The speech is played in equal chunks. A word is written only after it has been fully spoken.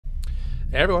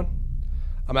Hey everyone,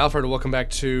 I'm Alfred and welcome back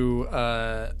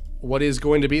to what is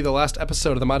going to be the last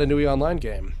episode of the Madanui Online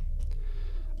game.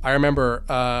 I remember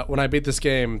when I beat this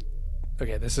game.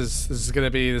 Okay, this is gonna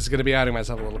be outing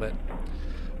myself a little bit,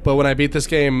 but when I beat this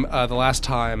game the last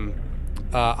time,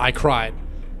 I cried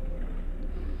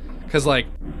because, like,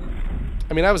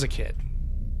 I mean, I was a kid,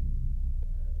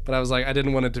 but I was like, I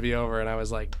didn't want it to be over, and I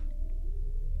was like,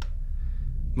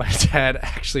 my dad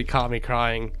actually caught me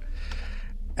crying.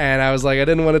 And I was like, I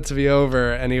didn't want it to be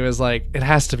over. And he was like, it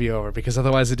has to be over because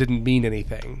otherwise it didn't mean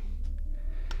anything.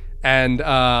 And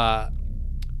I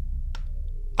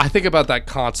think about that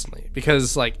constantly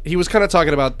because, like, he was kind of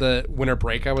talking about the winter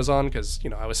break I was on because, you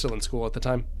know, I was still in school at the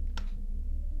time.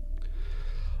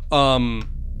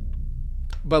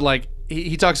 But, like,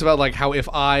 he talks about, like, how if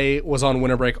I was on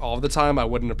winter break all the time, I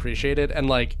wouldn't appreciate it. And,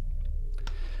 like,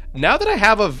 now that I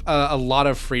have a lot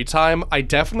of free time, I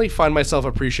definitely find myself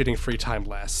appreciating free time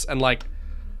less. And, like,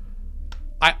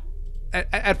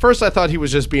 at first I thought he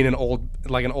was just being an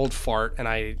old fart, and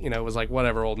I, you know, was like,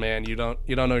 whatever, old man, you don't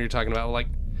know what you're talking about. Like,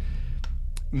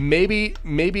 maybe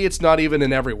it's not even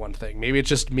an everyone thing. Maybe it's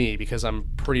just me because I'm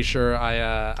pretty sure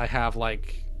I have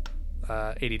like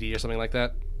ADD or something like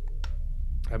that.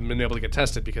 I haven't been able to get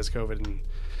tested because COVID and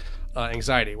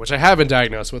anxiety, which I have been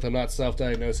diagnosed with. I'm not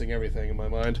self-diagnosing everything in my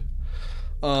mind.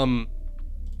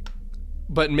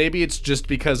 But maybe it's just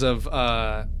because of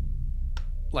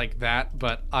like that,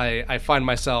 but I find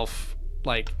myself,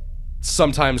 like,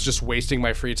 sometimes just wasting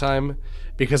my free time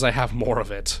because I have more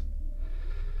of it.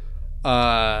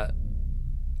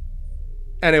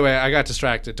 Anyway, I got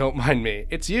distracted. Don't mind me.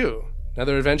 It's you.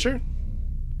 Another adventure?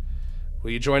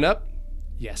 Will you join up?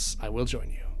 Yes, I will join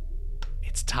you.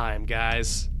 It's time,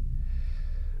 guys.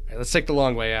 Alright, let's take the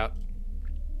long way out.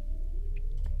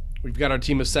 We've got our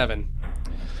team of 7.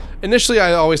 Initially,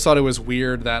 I always thought it was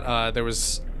weird that there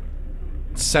was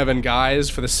 7 guys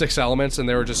for the 6 elements, and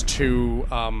there were just 2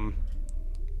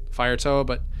 Fire Toa,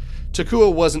 but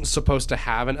Takua wasn't supposed to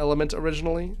have an element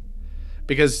originally,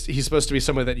 because he's supposed to be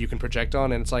somebody that you can project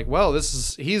on, and it's like, well,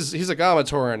 he's a Gamma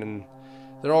Tauren, and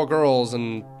they're all girls,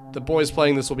 and the boys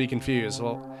playing this will be confused.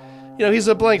 Well, you know, he's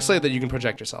a blank slate that you can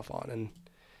project yourself on, and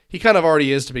he kind of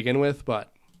already is to begin with,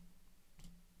 but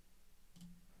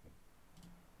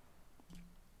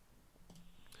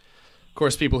of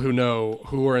course people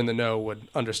who are in the know would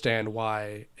understand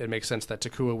why it makes sense that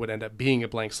Takua would end up being a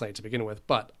blank slate to begin with,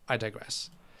 but I digress.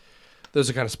 Those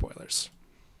are kind of spoilers.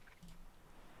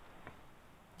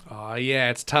 Aw, yeah,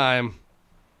 it's time.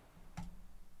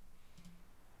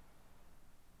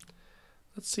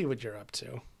 Let's see what you're up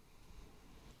to.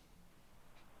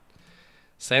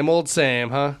 Same old same,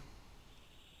 huh?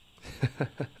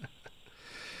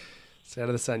 Stay out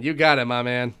of the sun. You got it, my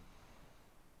man.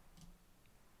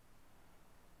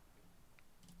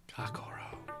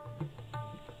 Kakoro.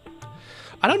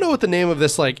 I don't know what the name of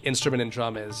this, like, instrument and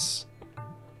drum is. I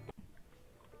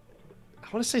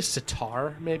want to say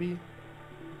sitar, maybe?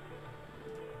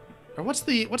 Or what's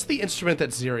the instrument that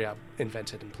Ziria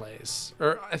invented and plays?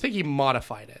 Or I think he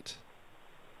modified it.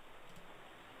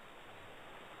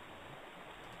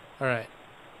 Alright.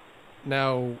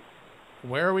 Now,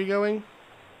 where are we going?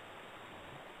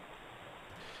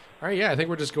 Alright, yeah, I think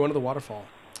we're just going to the waterfall.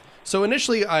 So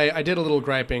initially, I did a little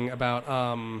griping about,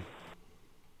 can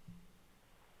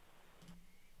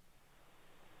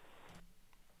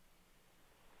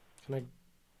I...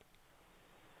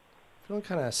 feeling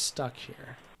kind of stuck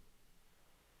here.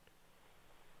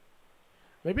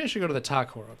 Maybe I should go to the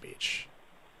Takoro beach.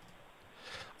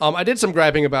 I did some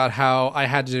griping about how I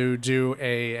had to do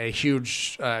a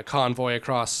huge convoy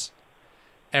across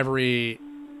every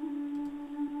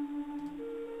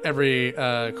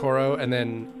Koro, and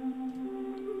then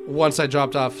once I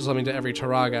dropped off something to every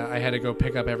Taraga, I had to go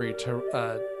pick up every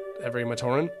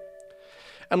Matoran.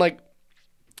 And, like,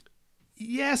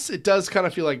 yes, it does kind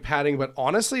of feel like padding, but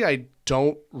honestly, I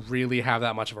don't really have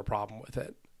that much of a problem with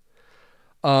it.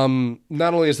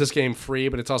 Not only is this game free,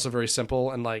 but it's also very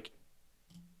simple, and, like,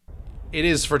 it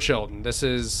is for children. This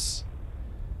is,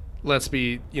 let's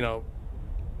be, you know,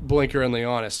 blinkeringly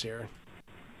honest here.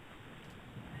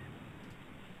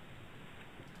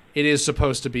 It is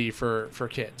supposed to be for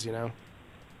kids, you know?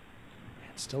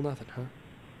 Man, still nothing, huh?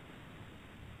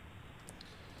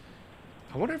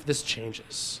 I wonder if this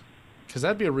changes, because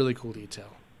that'd be a really cool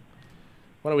detail.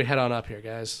 Why don't we head on up here,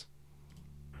 guys?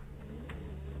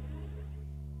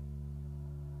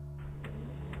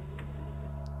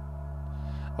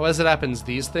 Oh, as it happens,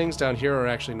 these things down here are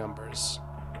actually numbers.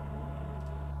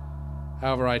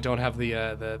 However, I don't have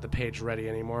the page ready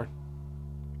anymore.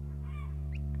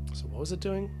 So what was it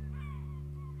doing?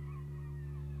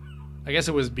 I guess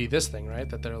it would be this thing, right?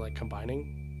 That they're like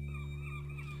combining.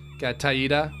 Got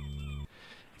Taida,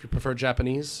 if you prefer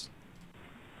Japanese.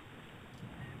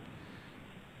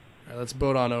 All right, let's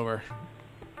boat on over.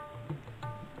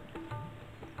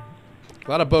 A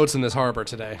lot of boats in this harbor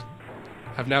today.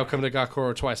 I've now come to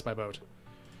Gakoro twice by boat.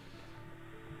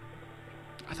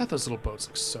 I thought those little boats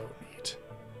looked so neat.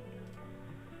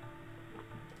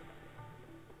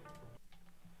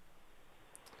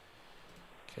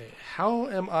 Okay, how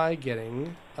am I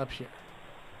getting up here?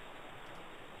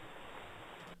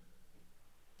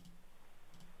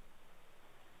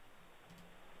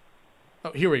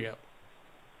 Oh, here we go.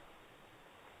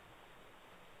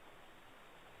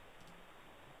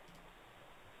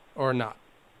 Or not.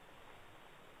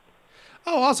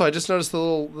 Oh, also, I just noticed the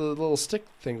little stick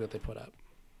thing that they put up.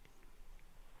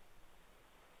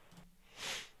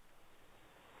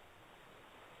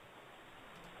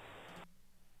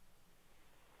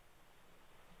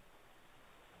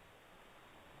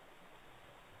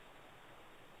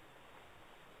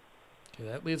 Okay,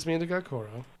 that leads me into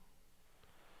Gakoro.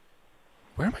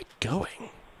 Where am I going?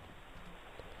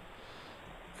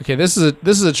 Okay, this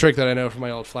is a trick that I know from my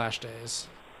old Flash days.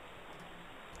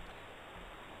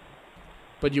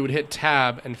 But you would hit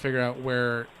tab and figure out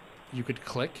where you could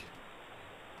click.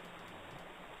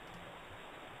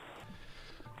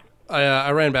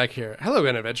 I ran back here. Hello,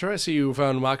 Grand Adventurer. I see you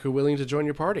found Maku willing to join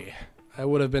your party. I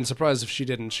would have been surprised if she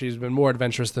didn't. She's been more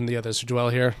adventurous than the others who dwell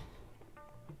here.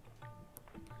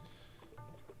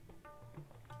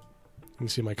 You can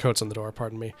see my coat's on the door,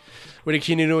 pardon me.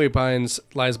 Witakinunui Pines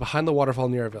lies behind the waterfall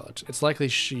near our village. It's likely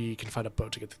she can find a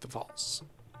boat to get through the falls.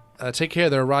 Take care,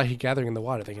 there are Rahi gathering in the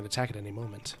water. They can attack at any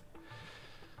moment.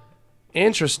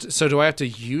 So do I have to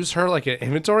use her like an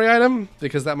inventory item?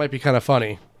 Because that might be kind of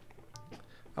funny.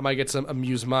 I might get some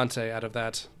amusement out of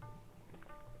that.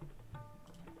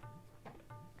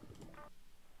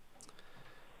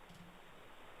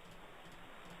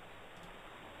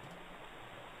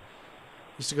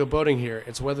 Used to go boating here.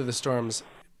 It's weather the storms.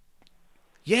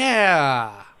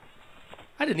 Yeah!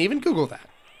 I didn't even Google that.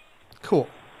 Cool.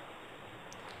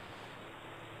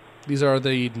 These are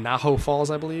the Naho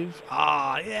Falls, I believe.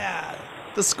 Ah, yeah!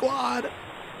 The squad!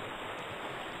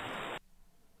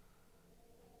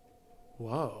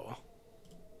 Whoa.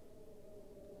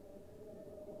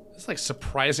 It's like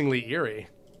surprisingly eerie.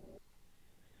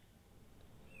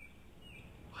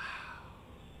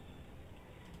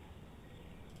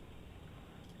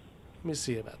 Let me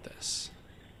see about this.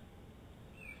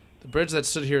 The bridge that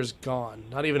stood here is gone.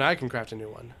 Not even I can craft a new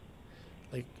one.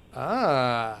 Like,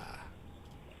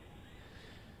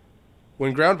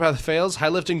 When ground path fails,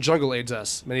 high-lifting jungle aids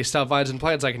us. Many stout vines and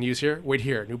plants I can use here. Wait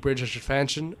here. New bridge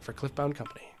expansion for cliff-bound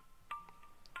company.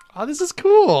 Oh, this is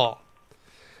cool.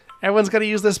 Everyone's got to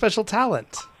use their special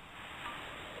talent.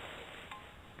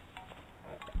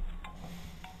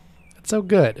 That's so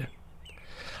good.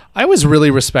 I always really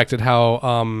respected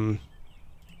how,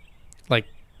 like,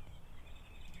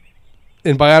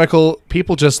 in Bionicle,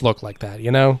 people just look like that,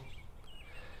 you know?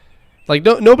 Like,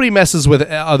 nobody messes with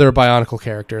other Bionicle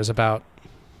characters about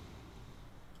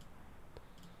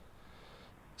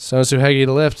Sonosuhegi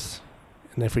to lift,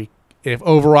 and if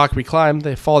overrock we climb,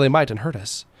 they fall they might and hurt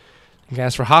us. You can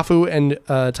ask for Hafu and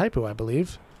Taipu, I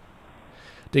believe.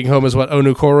 Digging home is what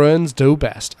Onukoruans do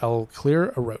best. I'll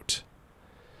clear a rote.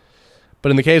 But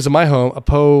in the caves of my home, a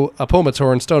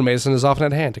Pomatoran stonemason is often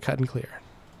at hand to cut and clear.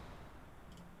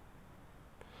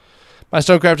 My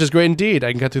stonecraft is great indeed.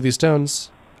 I can cut through these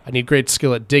stones. I need great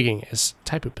skill at digging, as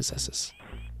Taipu possesses.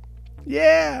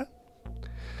 Yeah!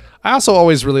 I also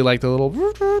always really like the little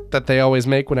that they always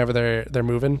make whenever they're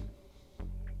moving.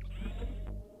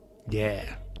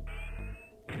 Yeah.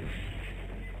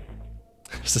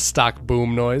 It's a stock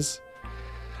boom noise.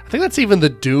 I think that's even the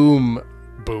Doom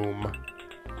boom.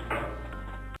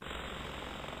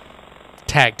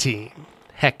 Tag team.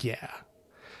 Heck yeah.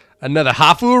 Another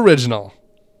Hafu original.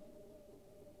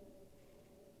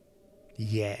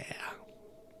 Yeah.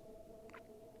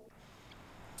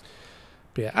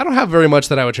 But yeah, I don't have very much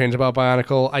that I would change about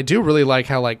Bionicle. I do really like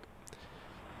how, like,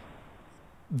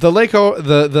 the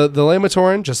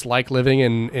Lamatoran just like living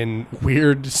in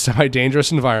weird,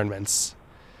 semi-dangerous environments.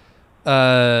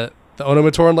 The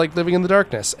Onomatoran like living in the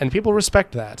darkness, and people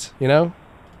respect that, you know?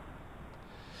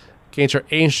 Gains are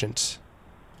ancient.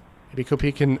 Maybe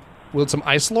Kopi can wield some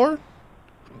ice lore?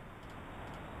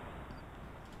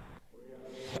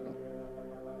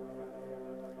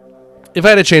 If I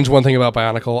had to change one thing about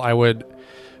Bionicle, I would,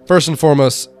 first and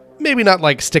foremost, maybe not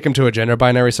like stick him to a gender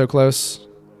binary so close.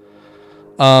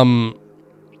 Or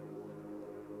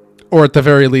at the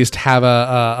very least have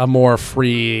a more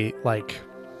free, like,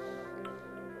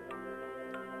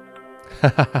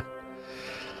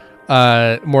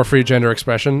 More free gender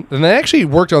expression. And they actually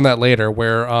worked on that later,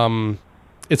 where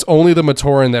it's only the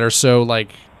Matoran that are so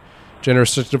like gender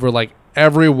restrictive, where like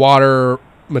every water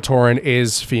Matoran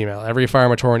is female, every fire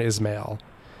Matoran is male.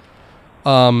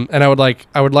 And I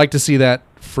would like to see that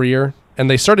freer. And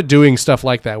they started doing stuff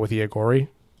like that with the Agori.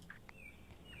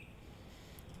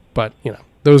 But, you know,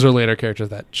 those are later characters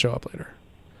that show up later.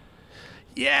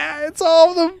 Yeah, it's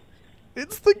all of them.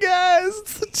 It's the guys.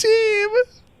 It's the team.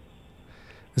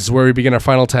 This is where we begin our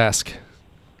final task.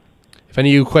 If any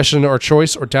of you question our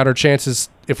choice or doubt our chances,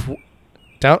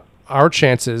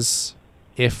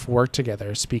 if work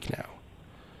together, speak now.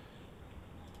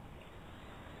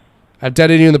 I've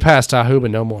doubted you in the past, Tahu,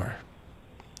 but no more.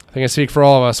 I think I speak for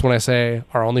all of us when I say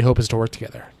our only hope is to work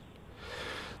together.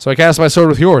 So I cast my sword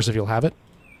with yours, if you'll have it.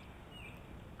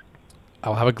 I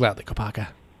will have it gladly, Kopaka.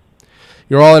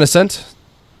 You're all in assent?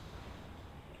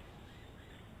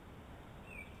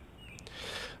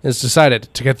 It's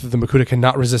decided. Together the Makuta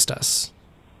cannot resist us.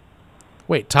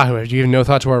 Wait, Tahu, have you given no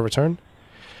thought to our return?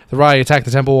 The Rai attack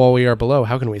the temple while we are below.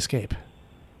 How can we escape?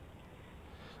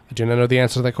 I do not know the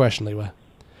answer to that question, Liwa.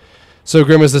 So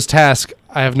grim is this task,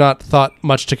 I have not thought it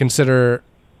much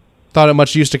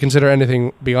use to consider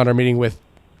anything beyond our meeting with,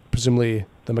 presumably,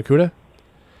 the Makuta.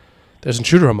 There's an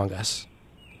intruder among us.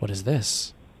 What is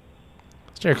this?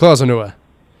 Stay your claws, Anua.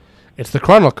 It's the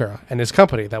Chronicler and his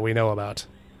company that we know about.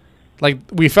 Like,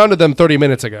 we founded them 30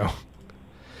 minutes ago.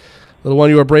 Little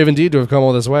one, you are brave indeed to have come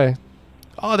all this way.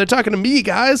 Oh, they're talking to me,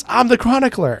 guys. I'm the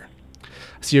Chronicler.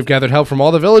 So you've gathered help from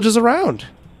all the villages around.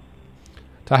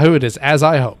 Tahu, it is as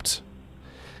I hoped.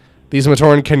 These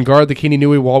Matoran can guard the Kini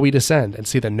Nui while we descend and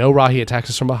see that no Rahi attacks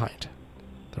us from behind.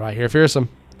 The Rahi are fearsome.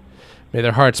 May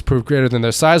their hearts prove greater than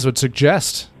their size would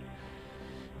suggest.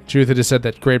 In truth, it is said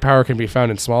that great power can be found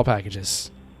in small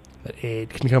packages. That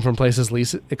aid can come from places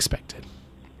least expected.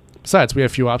 Besides, we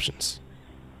have few options.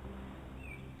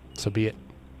 So be it.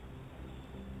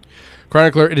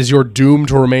 Chronicler, it is your doom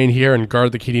to remain here and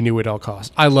guard the Kini Nui at all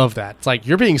costs. I love that. It's like,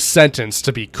 you're being sentenced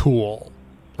to be cool.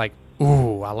 Like,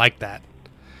 ooh, I like that.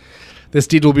 This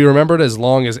deed will be remembered as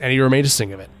long as any remain to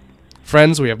sing of it.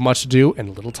 Friends, we have much to do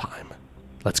and little time.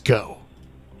 Let's go.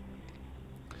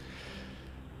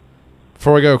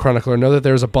 Before we go, Chronicler, know that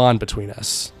there is a bond between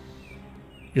us.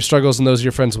 Your struggles and those of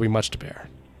your friends will be much to bear.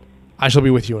 I shall be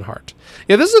with you in heart.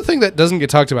 Yeah, this is a thing that doesn't get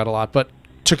talked about a lot, but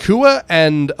Takua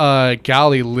and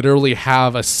Gali literally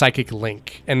have a psychic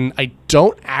link, and I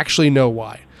don't actually know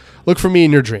why. Look for me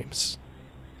in your dreams.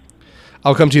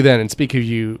 I'll come to you then and speak to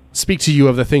you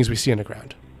of the things we see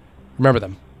underground. Remember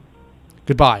them.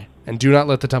 Goodbye, and do not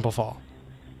let the temple fall.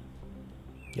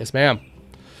 Yes, ma'am.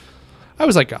 I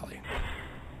was like Gali.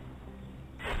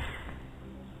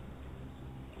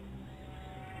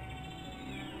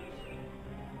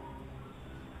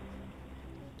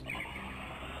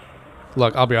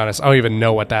 Look, I'll be honest. I don't even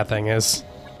know what that thing is.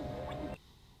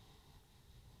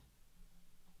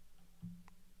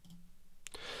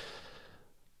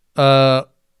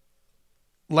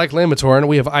 Like Lamatoran,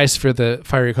 we have ice for the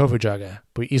fiery Kofu Jaga,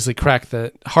 but we easily crack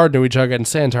the hard Nui Jaga and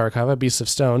sand Tarakava, beasts of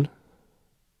stone.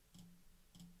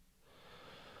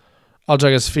 All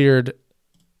Jagas feared.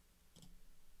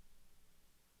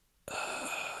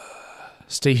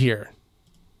 Stay here.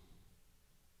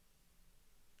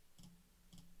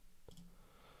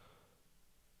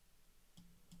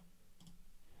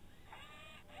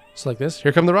 Just like this.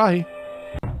 Here come the Rahi.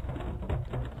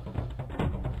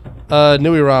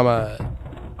 Nui Rama.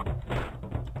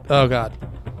 Oh god.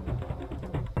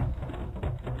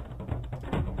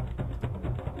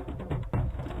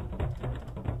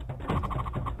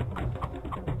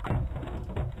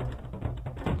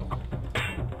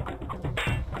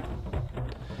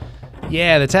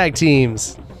 Yeah, the tag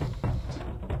teams.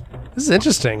 This is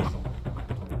interesting.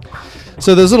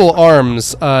 So those little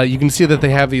arms, you can see that they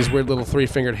have these weird little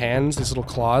three-fingered hands, these little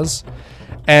claws.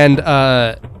 And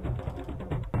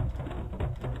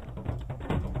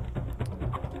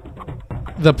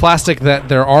the plastic that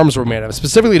their arms were made of,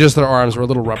 specifically just their arms, were a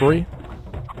little rubbery.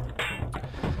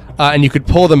 And you could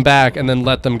pull them back and then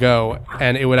let them go,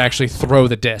 and it would actually throw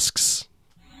the discs.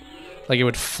 Like it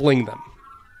would fling them.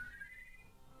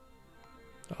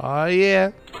 Oh,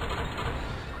 yeah.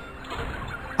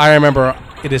 I remember,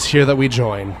 it is here that we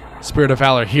join. Spirit of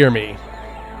Valor, hear me.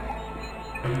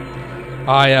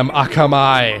 I am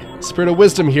Akamai. Spirit of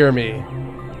Wisdom, hear me.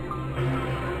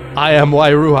 I am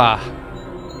Wairuha.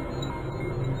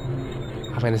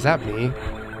 I mean, is that me?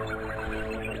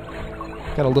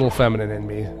 Got a little feminine in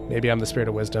me. Maybe I'm the Spirit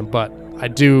of Wisdom, but I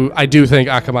do think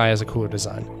Akamai has a cooler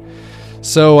design.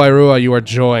 So, Wairuha, you are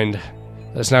joined.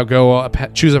 Let's now go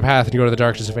choose a path and go to the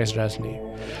darkness to face your destiny.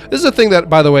 This is a thing that,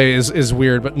 by the way, is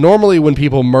weird, but normally when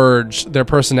people merge, their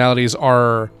personalities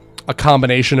are a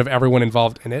combination of everyone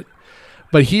involved in it.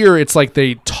 But here, it's like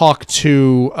they talk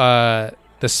to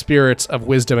the spirits of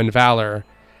wisdom and valor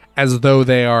as though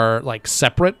they are, like,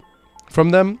 separate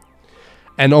from them,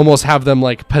 and almost have them,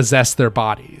 like, possess their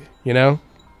body, you know?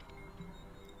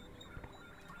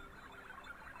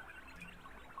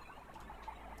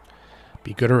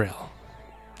 Be good or ill.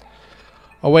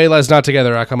 Away lies not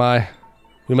together, Akamai.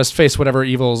 We must face whatever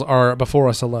evils are before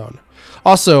us alone.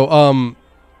 Also,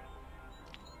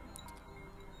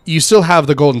 you still have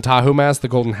the Golden Tahu mask, the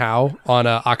Golden How, on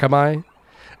Akamai.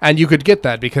 And you could get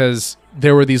that because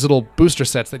there were these little booster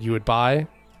sets that you would buy.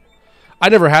 I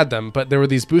never had them, but there were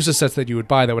these booster sets that you would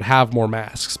buy that would have more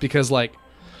masks. Because, like,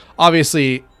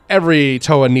 obviously, every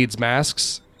Toa needs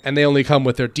masks, and they only come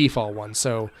with their default ones.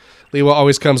 So, Liwa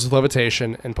always comes with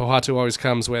levitation, and Pohatu always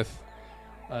comes with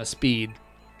speed,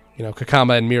 you know,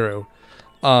 Kakama and Miru.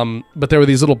 But there were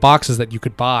these little boxes that you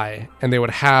could buy, and they would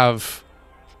have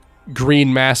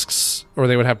green masks, or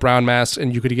they would have brown masks,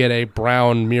 and you could get a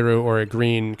brown Miru or a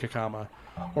green Kakama,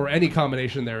 or any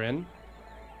combination therein.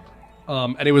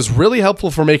 And it was really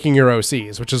helpful for making your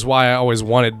OCs, which is why I always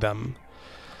wanted them.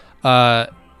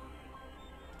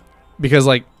 Because,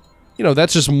 like, you know,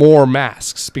 that's just more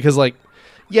masks. Because, like,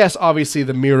 yes, obviously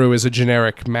the Miru is a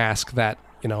generic mask that,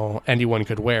 you know, anyone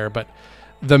could wear, but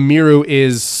the Miru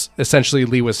is essentially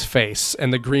Liwa's face,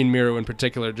 and the green Miru in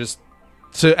particular, just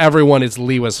to everyone, is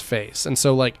Liwa's face. And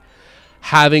so, like,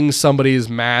 having somebody's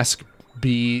mask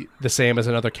be the same as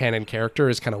another canon character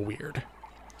is kind of weird.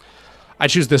 I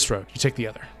choose this road. You take the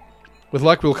other. With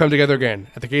luck, we will come together again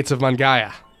at the gates of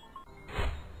Mangaya.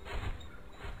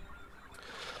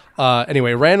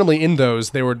 Anyway, randomly in those,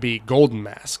 there would be golden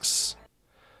masks.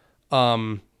 They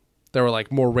were,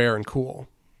 like, more rare and cool.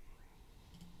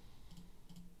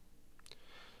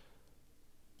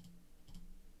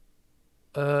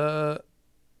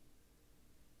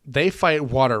 They fight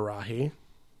Water Rahi.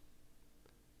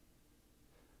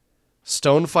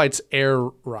 Stone fights Air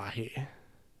Rahi.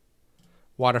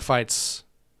 Water fights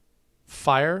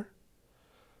Fire.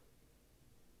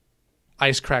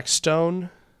 Ice cracks Stone.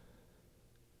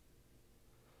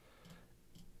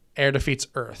 Air defeats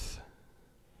Earth.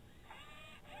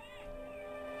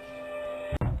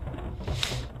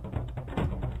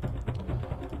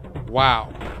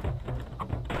 Wow.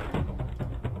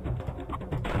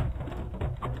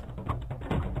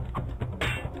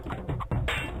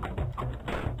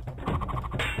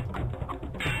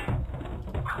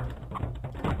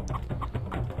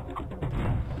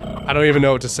 I don't even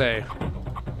know what to say.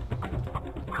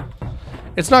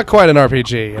 It's not quite an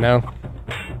RPG, you know?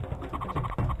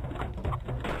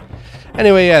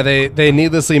 Anyway, yeah, they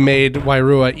needlessly made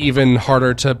Wairua even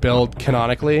harder to build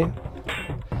canonically,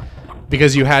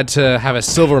 because you had to have a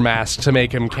silver mask to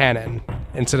make him canon,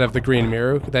 instead of the green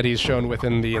Miru that he's shown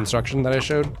within the instruction that I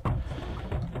showed.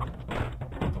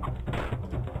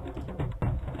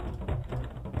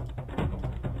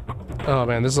 Oh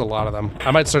man, there's a lot of them.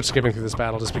 I might start skipping through this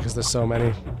battle just because there's so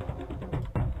many.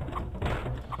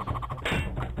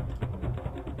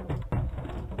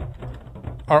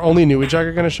 Are only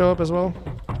Nuijaga going to show up as well?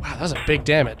 Wow, that was a big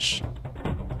damage.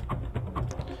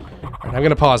 Alright, I'm going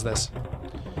to pause this.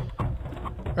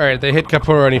 Alright, they hit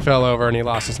Kapura and he fell over and he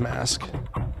lost his mask.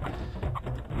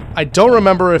 I don't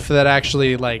remember if that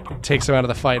actually, like, takes him out of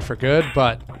the fight for good,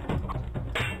 but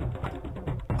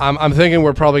I'm thinking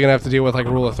we're probably going to have to deal with, like,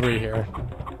 rule of 3 here.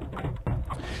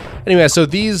 Anyway, so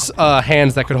these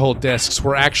hands that could hold discs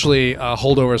were actually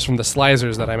holdovers from the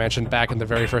Slicers that I mentioned back in the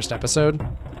very first episode.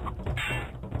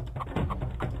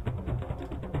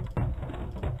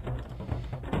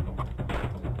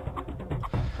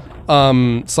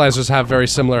 Slicers have very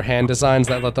similar hand designs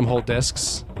that let them hold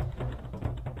discs.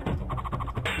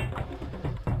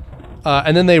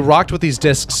 And then they rocked with these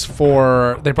discs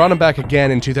they brought them back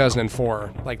again in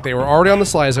 2004. Like, they were already on the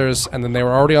Slicers, and then they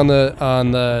were already on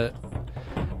the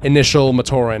initial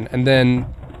Matoran, and then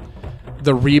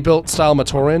the rebuilt style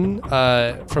Matoran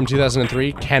from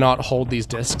 2003 cannot hold these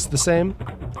discs the same.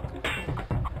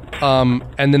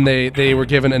 And then they were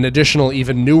given an additional,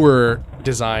 even newer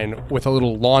design with a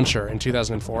little launcher in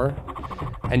 2004,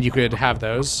 and you could have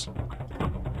those.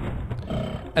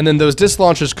 And then those disc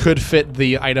launchers could fit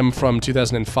the item from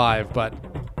 2005, but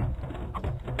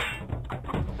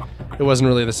it wasn't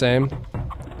really the same.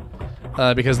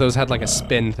 Because those had like a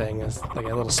spin thing, like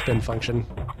a little spin function.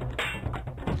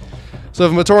 So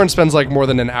if Matoran spends like more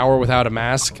than an hour without a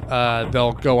mask,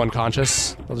 they'll go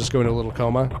unconscious. They'll just go into a little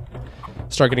coma.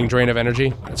 Start getting drained of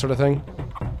energy, that sort of thing.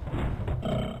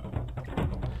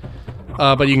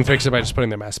 But you can fix it by just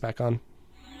putting their mask back on.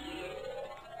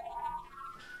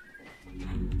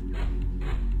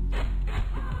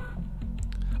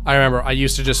 I remember I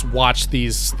used to just watch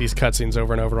these cutscenes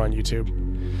over and over on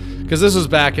YouTube. Because this was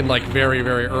back in, like, very,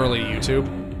 very early YouTube.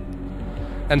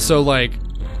 And so, like...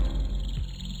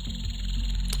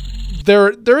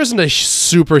 There isn't a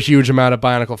super huge amount of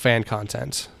Bionicle fan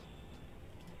content.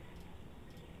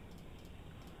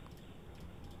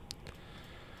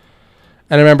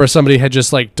 And I remember somebody had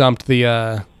just, like, dumped the,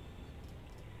 Am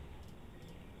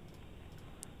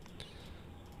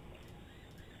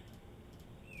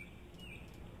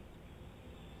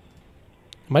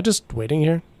I just waiting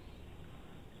here?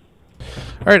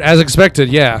 Alright, as expected,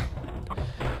 yeah.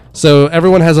 So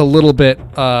everyone has a little bit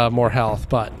more health,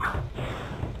 but...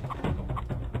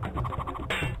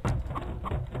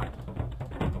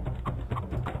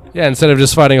 Yeah, instead of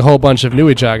just fighting a whole bunch of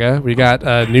Nui Jaga, we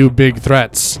got new big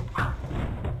threats.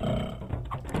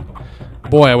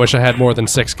 Boy, I wish I had more than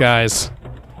 6 guys.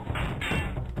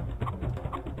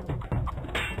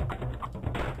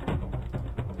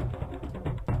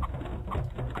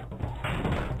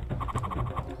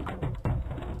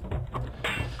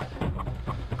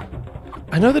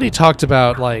 I know that he talked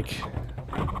about, like,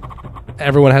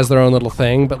 everyone has their own little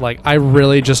thing, but, like, I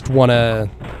really just want to...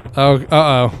 Oh,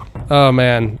 uh-oh. Oh,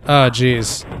 man. Oh,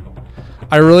 jeez.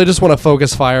 I really just want to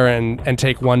focus fire and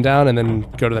take one down and then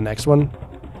go to the next one.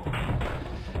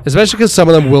 Especially because some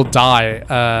of them will die.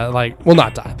 Well,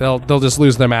 not die. They'll just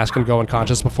lose their mask and go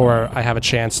unconscious before I have a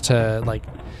chance to, like,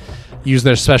 use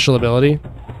their special ability.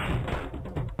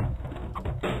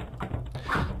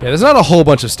 Yeah, there's not a whole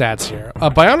bunch of stats here. A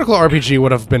Bionicle RPG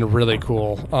would have been really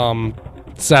cool.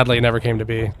 Sadly, it never came to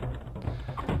be.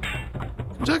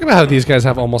 Talk about how these guys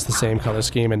have almost the same color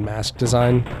scheme and mask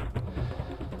design.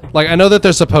 Like, I know that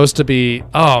they're supposed to be...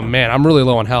 Oh, man, I'm really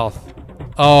low on health.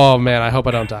 Oh, man, I hope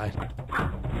I don't die.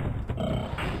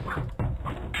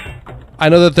 I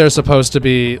know that they're supposed to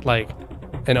be, like,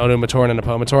 an Onumatoran and a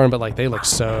Pomatoran, but, like, they look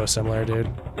so similar, dude.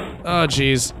 Oh,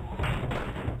 jeez.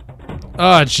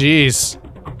 Oh, jeez.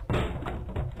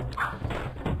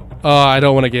 Oh, I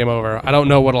don't want a game over. I don't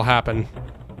know what'll happen.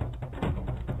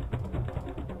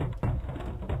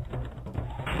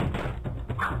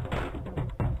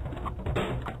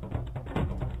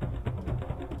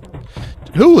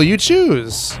 Who will you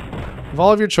choose? Of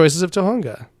all of your choices of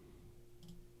Tohunga.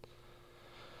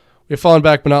 We've fallen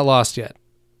back but not lost yet.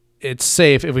 It's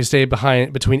safe if we stay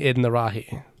between it and the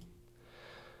Rahi.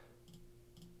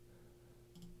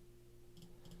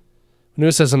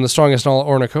 Manu says I'm the strongest in all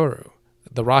Ornakoru.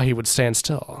 The Rahi would stand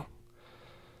still.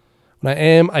 When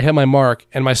I hit my mark,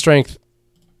 and my strength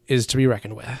is to be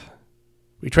reckoned with.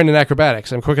 We train in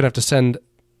acrobatics. I'm quick enough to send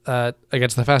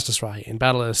against the fastest Rahi. In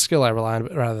battle, it is skill I rely on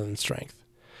rather than strength.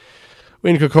 We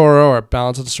in Kokoro are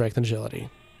balanced with strength and agility.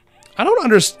 I don't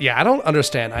understand. Yeah, I don't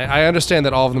understand. I understand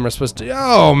that all of them are supposed to...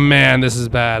 Oh, man, this is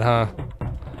bad, huh?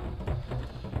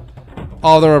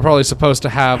 All of them are probably supposed to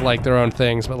have, like, their own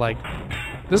things, but, like,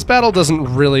 this battle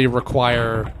doesn't really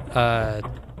require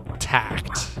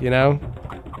tact, you know?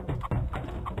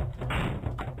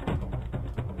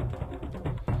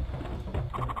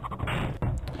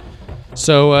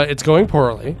 So, it's going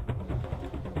poorly.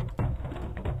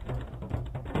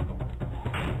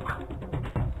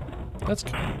 That's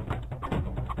good.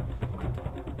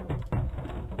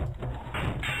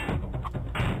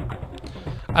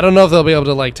 I don't know if they'll be able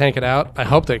to, like, tank it out. I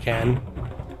hope they can.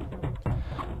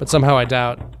 But somehow I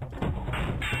doubt.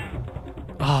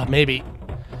 Oh, maybe.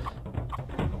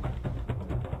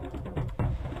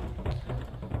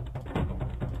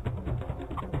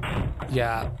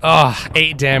 Yeah. Oh,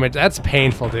 8 damage. That's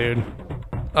painful, dude.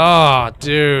 Oh,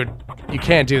 dude. You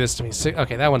can't do this to me.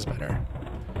 Okay, that one's better.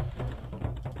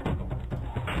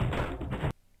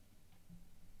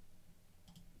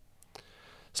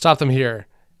 Stop them here.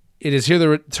 It is here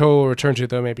the tow will return to,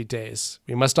 though it may be days.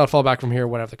 We must not fall back from here,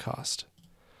 whatever the cost.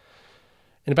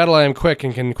 In battle I am quick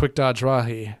and can quick dodge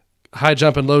Rahi. High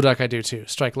jump and low duck I do too.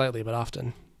 Strike lightly, but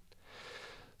often.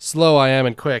 Slow I am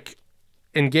and quick.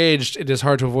 Engaged, it is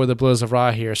hard to avoid the blows of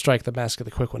Rahi or strike the mask of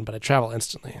the quick one, but I travel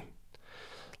instantly.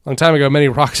 Long time ago, many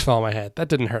rocks fell on my head. That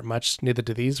didn't hurt much, neither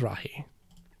do these Rahi.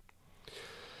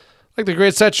 Like the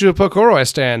great statue of Pokoro I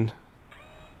stand.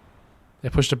 They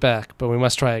pushed it back, but we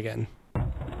must try again.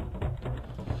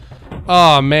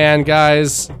 Oh man,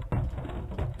 guys.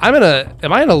 Am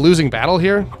I in a losing battle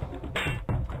here?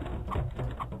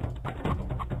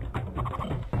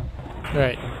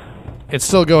 Alright. It's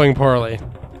still going poorly.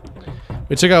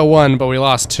 We took out 1, but we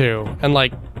lost 2. And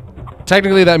like,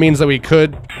 technically that means that we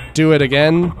could do it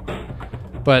again,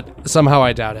 but somehow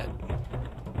I doubt it.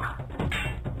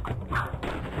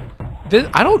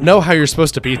 I don't know how you're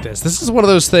supposed to beat this. This is one of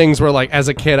those things where, like, as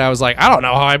a kid, I was like, I don't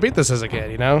know how I beat this as a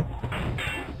kid, you know?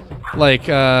 Like,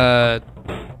 I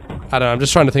don't know, I'm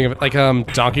just trying to think of it. Like,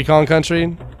 Donkey Kong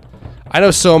Country. I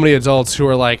know so many adults who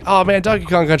are like, oh man, Donkey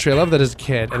Kong Country, I love that as a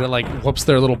kid. And it, like, whoops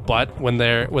their little butt when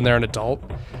they're an adult.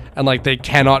 And, like, they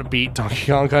cannot beat Donkey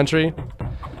Kong Country.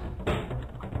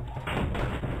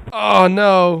 Oh,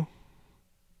 no.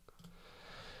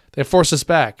 They forced us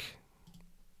back.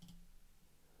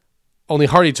 Only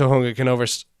hardy Tohunga can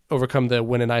overcome the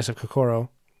wind and ice of Kokoro.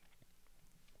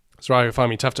 Zorah, you find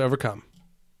me tough to overcome.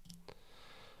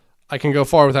 I can go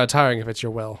far without tiring if it's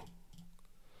your will.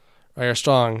 I are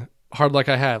strong, hard like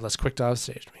I have, less quick to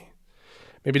outstage me.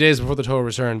 Maybe days before the Toho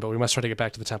return, but we must try to get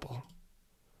back to the temple.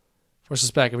 Force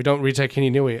us back. If we don't retake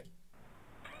Kininui,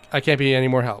 I can't be any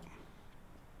more help.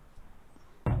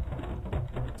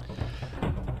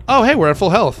 Oh, hey, we're at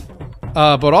full health.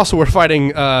 But also we're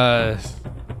fighting, yeah.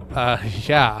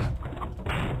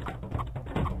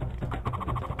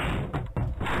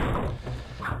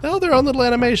 Well, their own little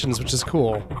animations, which is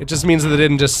cool. It just means that they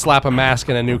didn't just slap a mask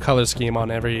and a new color scheme on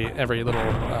every little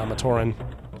Matoran.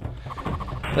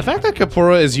 The fact that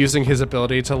Kapura is using his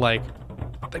ability to, like,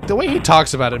 the way he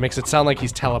talks about it makes it sound like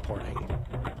he's teleporting.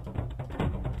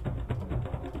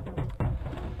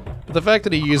 But the fact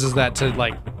that he uses that to,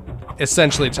 like,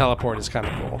 essentially teleport is kind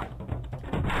of cool.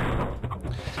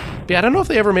 But yeah, I don't know if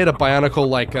they ever made a Bionicle,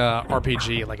 like,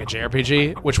 RPG, like a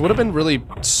JRPG, which would have been really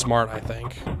smart, I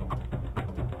think.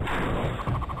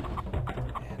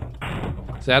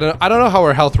 See, I don't know how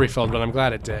our health refilled, but I'm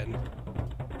glad it did.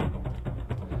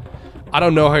 I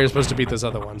don't know how you're supposed to beat those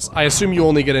other ones. I assume you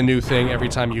only get a new thing every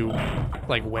time you,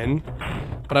 like, win.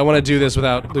 But I want to do this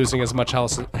without losing as much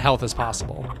health as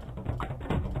possible.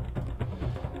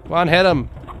 Come on, hit him!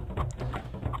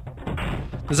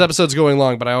 This episode's going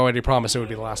long, but I already promised it would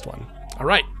be the last one.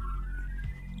 Alright.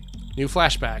 New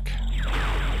flashback.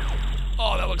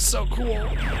 Oh, that looks so cool.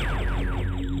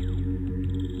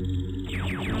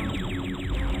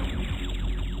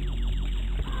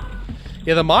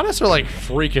 Yeah, the Monas are, like,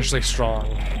 freakishly strong.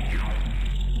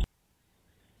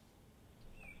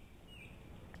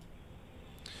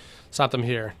 Stop them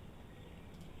here.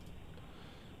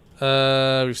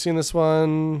 We've seen this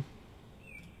one.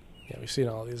 Yeah, we've seen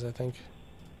all these, I think.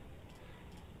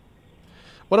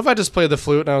 What if I just played the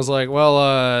flute and I was like,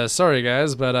 well, sorry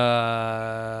guys, but,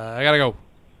 I gotta go.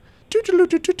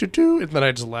 And then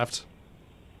I just left.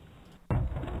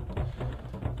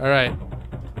 Alright.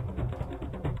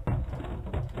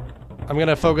 I'm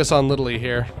gonna focus on Little E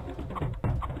here.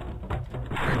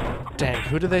 Dang,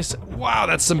 who did they say? Wow,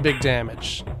 that's some big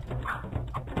damage.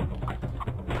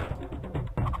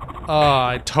 Oh,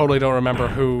 I totally don't remember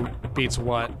who beats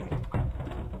what.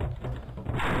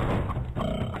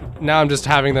 Now I'm just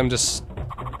having them just,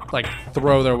 like,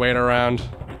 throw their weight around.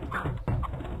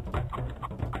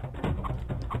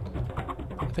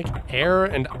 I think air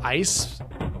and ice.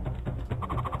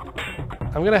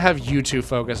 I'm gonna have you two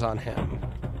focus on him.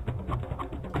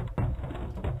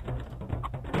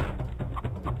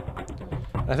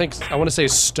 I think, I want to say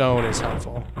stone is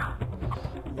helpful.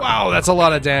 Wow, that's a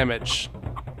lot of damage.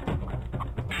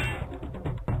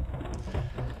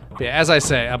 But yeah, as I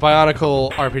say, a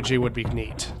Bionicle RPG would be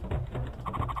neat.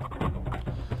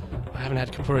 I haven't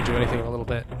had Kapura do anything in a little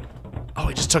bit. Oh,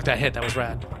 he just took that hit. That was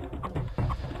rad.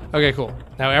 Okay, cool.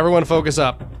 Now everyone focus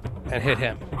up and hit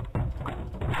him.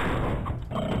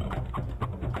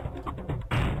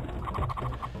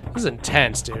 This is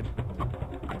intense, dude.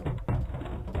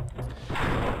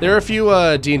 There are a few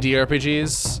D&D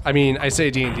RPGs. I mean, I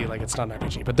say D&D like it's not an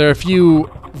RPG, but there are a few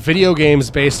video games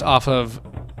based off of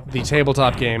the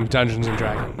tabletop game Dungeons &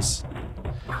 Dragons,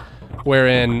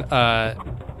 wherein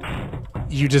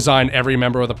you design every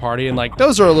member of the party, and, like,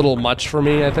 those are a little much for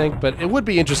me, I think, but it would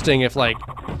be interesting if, like,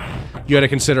 you had to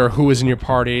consider who was in your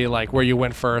party, like, where you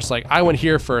went first. Like, I went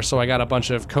here first, so I got a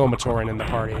bunch of Komatoran in the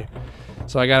party.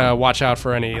 So I gotta watch out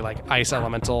for any, like, ice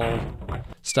elemental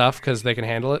stuff, because they can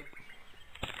handle it.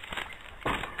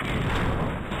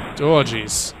 Oh,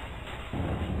 jeez.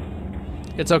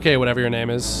 It's okay, whatever your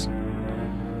name is.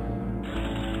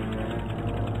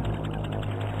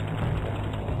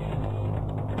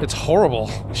 It's horrible.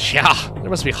 Yeah, there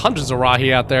must be hundreds of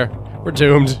Rahi out there. We're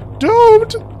doomed.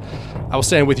 Doomed! I will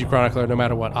stand with you, Chronicler, no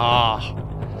matter what. Ah.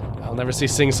 I'll never see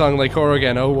Sing Song Lake Horror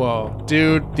again. Oh, whoa.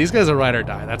 Dude, these guys are ride or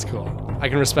die. That's cool. I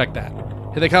can respect that.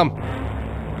 Here they come.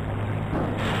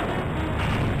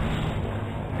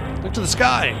 Look to the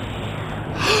sky.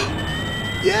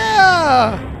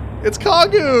 Yeah! It's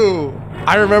Kagu!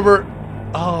 I remember...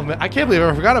 Oh, man, I can't believe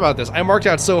I forgot about this. I marked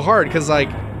out so hard, because, like,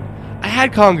 I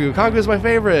had Kongu. Kongu is my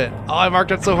favorite. Oh, I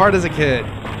marked it so hard as a kid.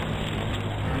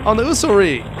 On the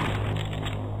Usori.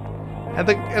 At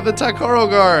the Takoro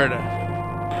guard.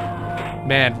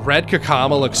 Man, red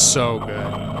Kakama looks so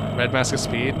good. Red Mask of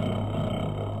Speed.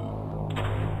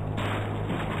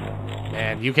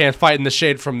 Man, you can't fight in the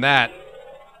shade from that.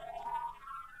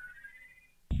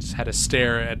 Just had to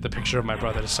stare at the picture of my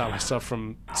brother to stop myself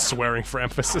from swearing for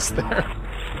emphasis there.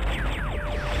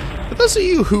 For those of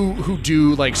you who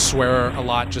do like swear a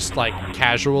lot just like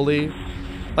casually,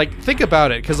 like think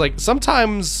about it, because like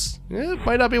sometimes it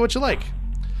might not be what you like.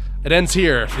 It ends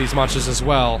here for these monsters as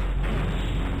well.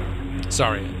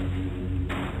 Sorry.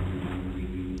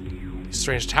 These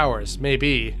strange towers,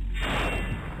 maybe.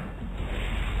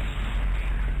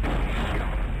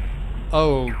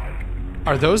 Oh,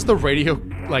 are those the radio,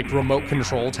 like, remote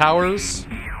control towers?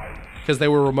 Because they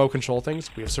were remote control things?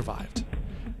 We have survived.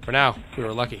 For now, we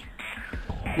were lucky.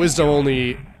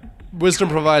 Wisdom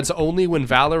provides only when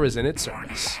valor is in its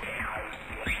service.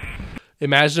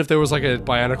 Imagine if there was, like, a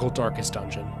Bionicle Darkest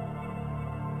dungeon.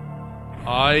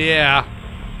 Oh, yeah.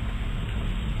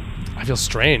 I feel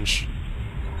strange.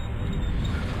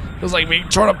 Feels like being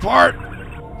torn apart.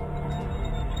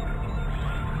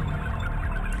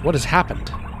 What has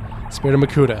happened? Spirit of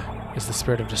Makuta is the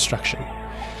spirit of destruction.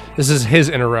 This is his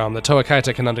inner realm. The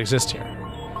Toakaita cannot exist here.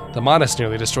 The Manas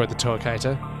nearly destroyed the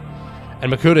Toakaita,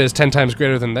 and Makuta is 10 times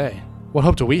greater than they. What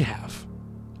hope do we have?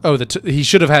 Oh, he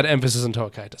should have had emphasis on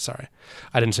Toakaita. Sorry,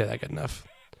 I didn't say that good enough.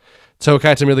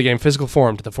 Toakaita merely gave physical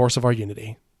form to the force of our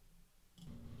unity.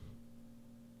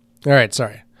 All right,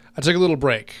 sorry. I took a little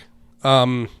break.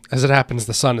 As it happens,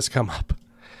 the sun has come up,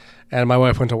 and my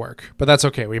wife went to work. But that's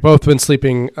okay. We've both been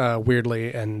sleeping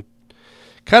weirdly and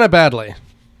kind of badly.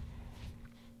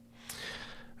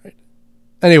 Right.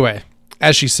 Anyway,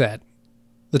 as she said,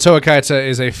 the Toakaita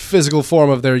is a physical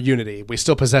form of their unity. We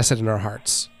still possess it in our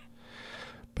hearts.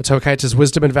 But Toakaita's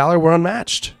wisdom and valor were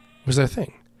unmatched. It was their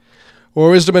thing. Where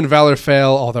wisdom and valor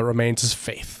fail, all that remains is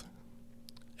faith.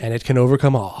 And it can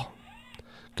overcome all.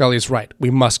 Garli's right. We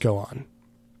must go on.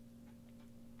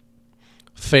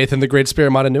 Faith in the great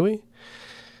spirit Matanui?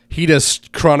 Heed us,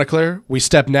 chronicler. We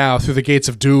step now through the gates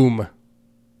of doom.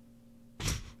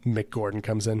 Mick Gordon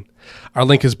comes in. Our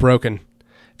link is broken.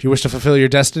 If you wish to fulfill your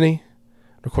destiny,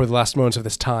 record the last moments of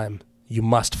this time, you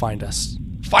must find us.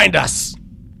 Find us!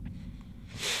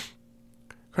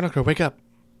 Chronicler, wake up.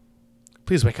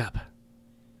 Please wake up.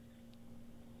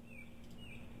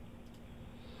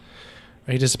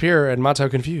 Rahi disappear and Mato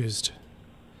confused.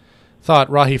 Thought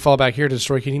Rahi fall back here to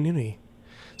destroy Kininuni.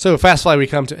 So fast fly we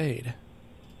come to aid.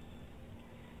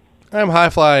 I am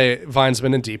Highfly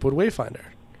Vinesman and Deepwood Wayfinder.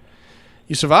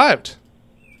 You survived.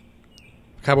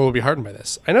 Kabo will be heartened by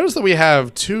this. I noticed that we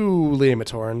have 2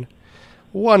 Leomatoran,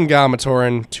 1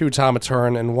 Gamatoran, 2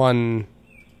 Tomatoran, and 1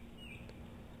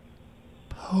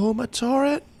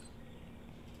 Pomatoran?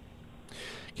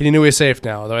 Kininui is safe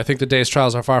now, though I think the day's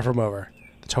trials are far from over.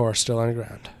 The Toa are still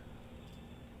underground.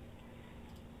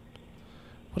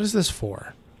 What is this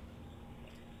for?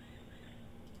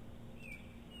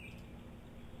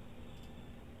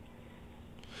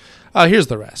 Here's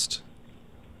the rest.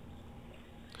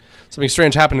 Something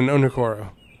strange happened in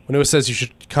Onokoro. Winua says you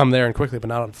should come there and quickly, but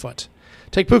not on foot.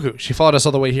 Take Puku. She followed us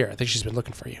all the way here. I think she's been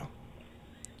looking for you.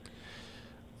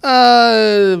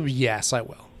 Yes, I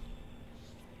will.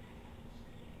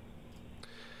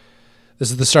 This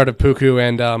is the start of Puku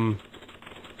and, oh,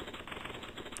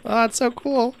 that's so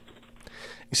cool.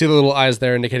 You see the little eyes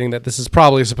there indicating that this is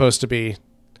probably supposed to be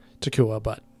Takua,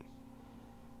 but...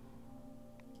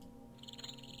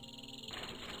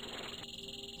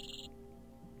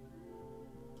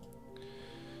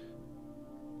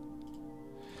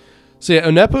 So yeah,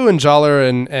 Onepu and Jaller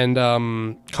and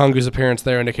Kongu's appearance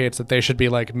there indicates that they should be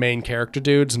like main character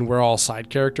dudes and we're all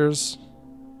side characters.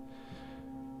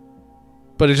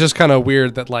 But it's just kind of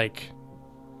weird that like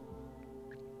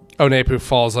Onepu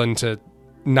falls into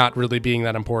not really being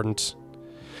that important.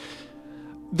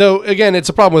 Though again, it's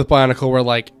a problem with Bionicle where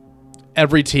like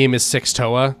every team is 6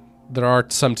 Toa. There are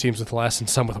some teams with less and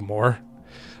some with more.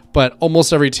 But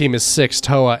almost every team is 6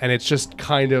 Toa and it's just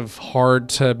kind of hard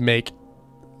to make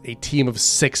a team of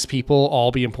 6 people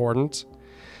all be important,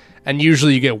 and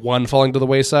usually you get one falling to the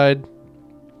wayside.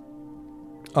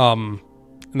 In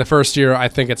the first year, I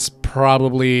think it's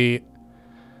probably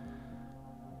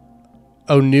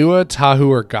Onua, Tahu,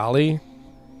 or Gali.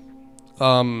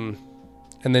 And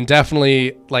then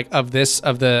definitely like of the 6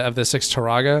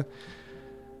 Turaga,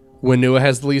 Winua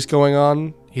has the least going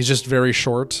on. He's just very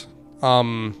short. I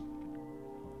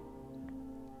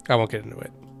won't get into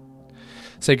it.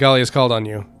 Say Gali has called on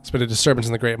you. It's been a disturbance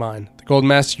in the Great Mine. The Golden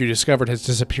Master you discovered has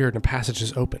disappeared and a passage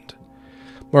has opened.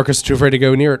 Marcus is too afraid to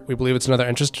go near it. We believe it's another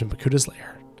entrance to Makuta's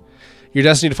lair. You're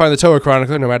destined to find the Toa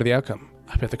Chronicler no matter the outcome.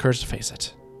 I hope you have the courage to face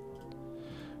it.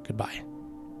 Goodbye.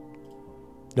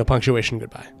 No punctuation,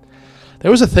 goodbye.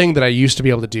 There was a thing that I used to be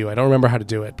able to do. I don't remember how to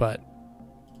do it, but...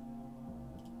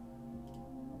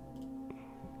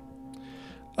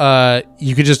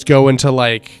 you could just go into,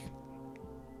 like...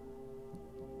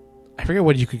 I forget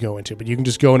what you could go into, but you can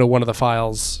just go into one of the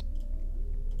files...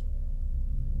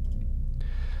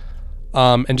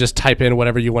 and just type in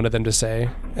whatever you wanted them to say.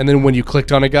 And then when you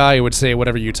clicked on a guy, it would say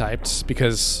whatever you typed,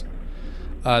 because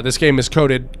this game is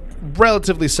coded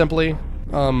relatively simply.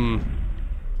 And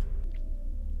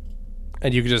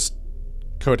you can just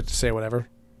code it to say whatever.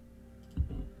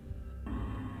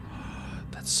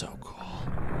 That's so cool.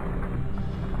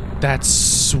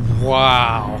 That's...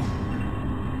 wow.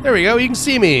 There we go, you can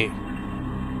see me.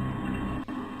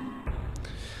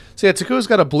 So yeah, Takua's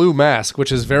got a blue mask,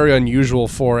 which is very unusual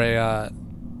for a...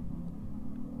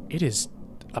 It is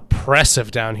oppressive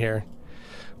down here.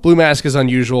 Blue mask is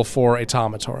unusual for a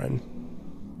Tamatoran.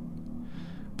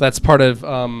 That's part of...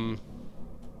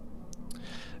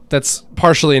 that's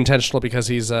partially intentional because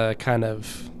he's kind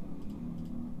of...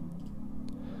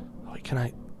 Oh, can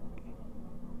I...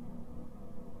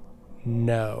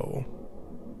 No.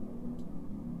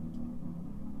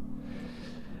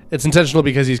 It's intentional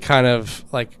because he's kind of,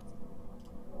 like...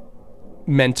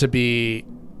 meant to be,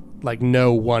 like,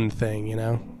 no one thing, you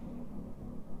know?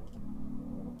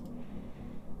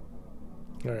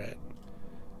 Alright.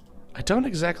 I don't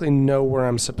exactly know where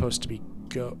I'm supposed to be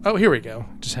oh, here we go.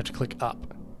 Just have to click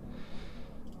up.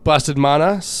 Busted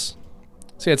Manas.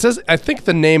 See, it says, I think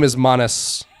the name is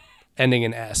Manas, ending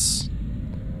in S.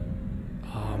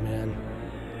 Oh, man.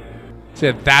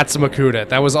 See, that's Makuta.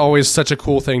 That was always such a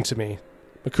cool thing to me.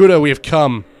 Makuta, we have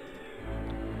come.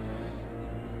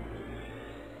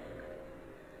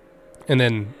 And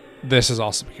then this is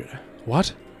also Makuta.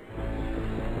 What?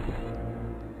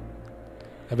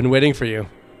 I've been waiting for you.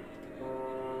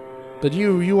 But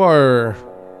you are...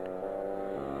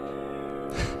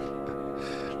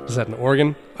 Is that an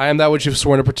organ? I am that which you've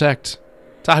sworn to protect.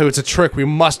 Tahu, it's a trick. We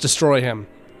must destroy him.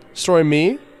 Destroy me?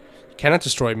 You cannot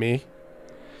destroy me.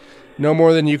 No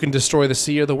more than you can destroy the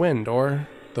sea or the wind or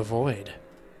the void.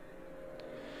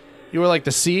 You are like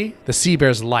the sea. The sea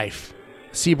bears life.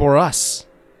 The sea bore us.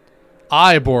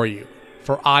 I bore you,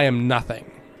 for I am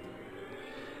nothing.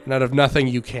 And out of nothing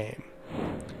you came.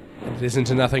 And it is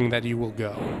into nothing that you will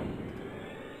go.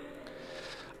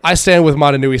 I stand with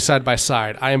Madanui side by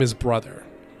side. I am his brother.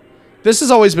 This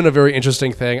has always been a very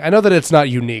interesting thing. I know that it's not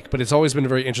unique, but it's always been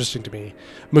very interesting to me.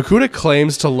 Makuta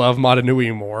claims to love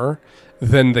Madanui more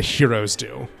than the heroes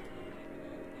do.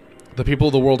 The people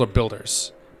of the world are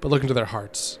builders, but look into their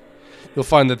hearts. You'll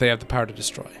find that they have the power to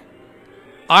destroy.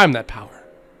 I'm that power.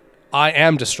 I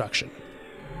am destruction.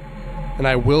 And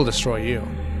I will destroy you.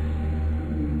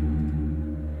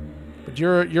 But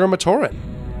you're a Matoran.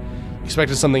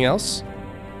 Expected something else?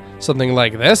 Something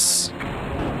like this?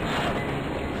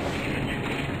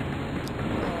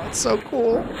 That's so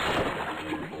cool.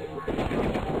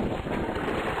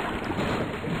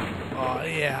 Oh,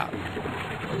 yeah.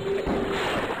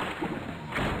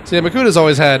 So yeah, Makuta's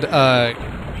always had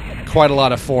quite a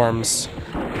lot of forms.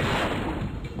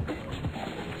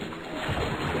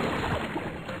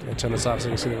 I'll turn this off so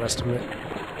you can see the rest of it.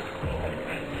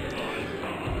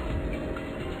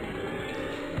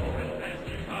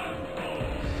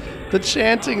 The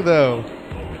chanting, though.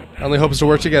 I only hope is to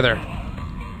work together.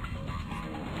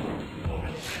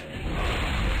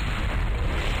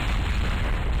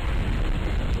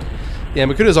 Yeah,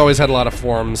 Makuta's always had a lot of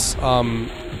forms.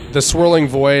 The Swirling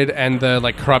Void and the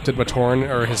like Corrupted Matoran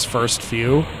are his first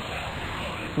few.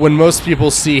 When most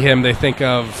people see him, they think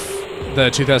of the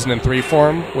 2003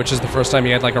 form, which is the first time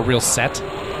he had like a real set.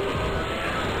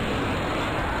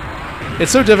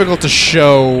 It's so difficult to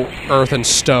show earth and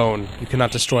stone. You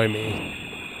cannot destroy me,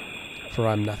 for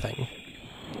I'm nothing.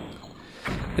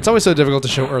 It's always so difficult to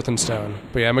show earth and stone.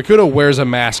 But yeah, Makuta wears a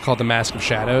mask called the Mask of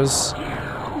Shadows,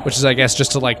 which is, I guess,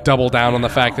 just to like double down on the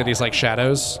fact that he's like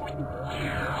shadows.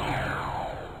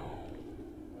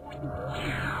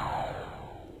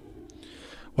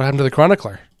 What happened to the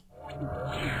Chronicler?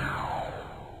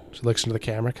 She looks into the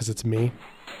camera because it's me.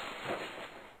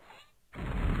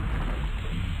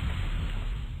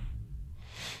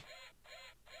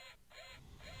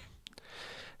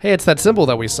 Hey, it's that symbol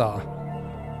that we saw.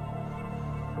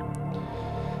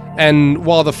 And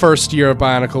while the first year of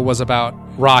Bionicle was about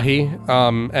Rahi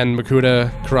and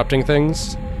Makuta corrupting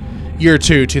things, year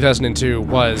 2, 2002,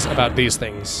 was about these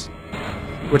things.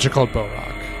 which are called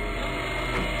Borok.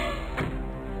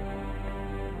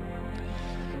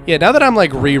 Yeah, now that I'm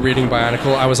like rereading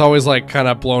Bionicle, I was always like kind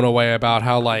of blown away about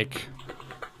how like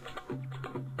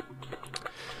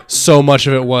so much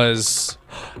of it was,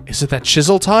 is it that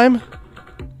chisel time?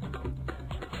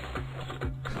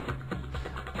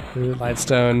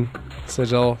 Lightstone,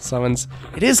 sigil, summons.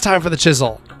 It is time for the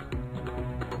chisel.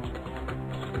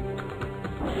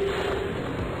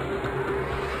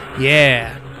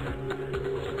 Yeah.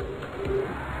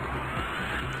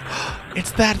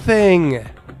 It's that thing.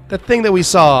 That thing that we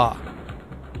saw.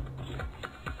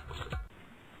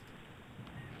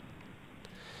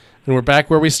 And we're back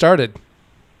where we started.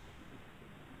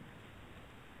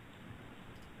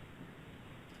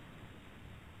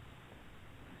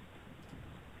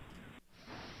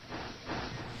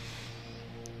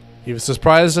 You've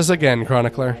surprised us again,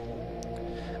 Chronicler.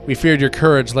 We feared your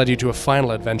courage led you to a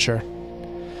final adventure,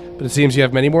 but it seems you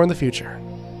have many more in the future.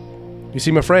 You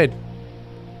seem afraid.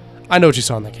 I know what you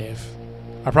saw in the cave.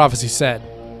 Our prophecy said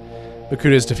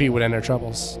Makuta's defeat would end our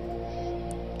troubles.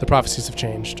 The prophecies have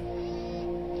changed.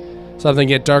 Something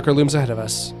yet darker looms ahead of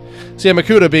us. So yeah,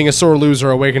 Makuta, being a sore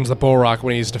loser, awakens the Borok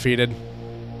when he's defeated.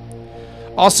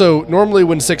 Also, normally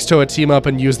when 6 Toa team up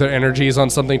and use their energies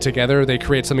on something together, they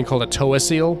create something called a Toa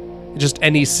Seal. Just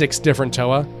any 6 different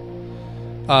Toa.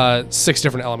 6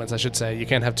 different elements, I should say. You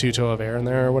can't have 2 Toa of air in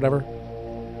there or whatever.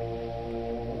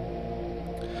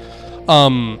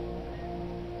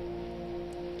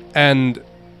 And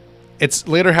it's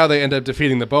later how they end up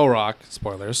defeating the Borok,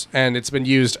 spoilers, and it's been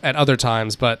used at other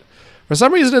times, but for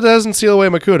some reason it doesn't seal away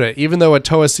Makuta, even though a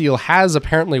Toa Seal has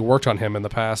apparently worked on him in the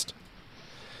past.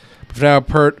 But for now,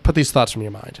 put these thoughts from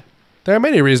your mind. There are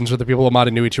many reasons for the people of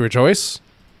Mata Nui to rejoice.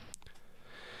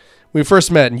 We first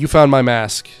met, and you found my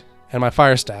mask, and my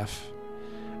fire staff,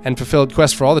 and fulfilled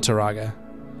quests for all the Turaga.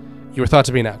 You were thought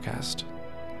to be an outcast.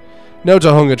 No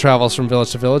Tohunga travels from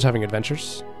village to village having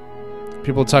adventures.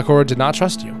 People of Takor did not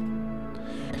trust you,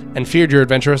 and feared your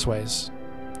adventurous ways.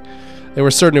 They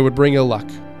were certain it would bring ill luck.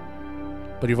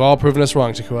 But you've all proven us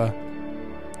wrong, Takua.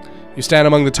 You stand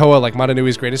among the Toa like Mata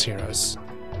Nui's greatest heroes.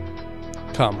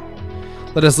 Come,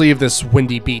 let us leave this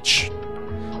windy beach.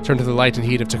 Turn to the light and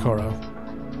heat of Takoro.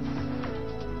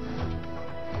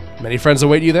 Many friends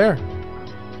await you there.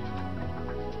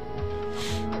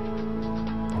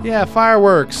 Yeah,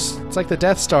 fireworks. It's like the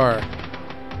Death Star.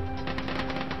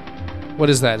 What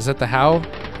is that? Is that the how?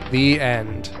 The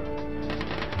end.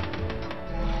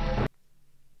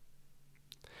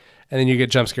 And then you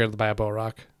get jump scared by a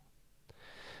Borok.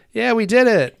 Yeah, we did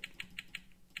it.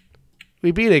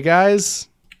 We beat it, guys.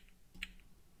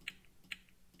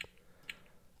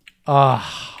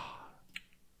 Ah.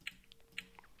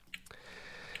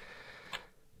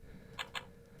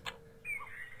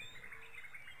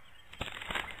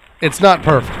 It's not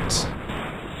perfect.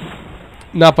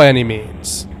 Not by any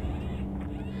means.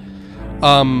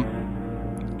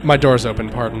 My door's open,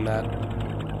 pardon that.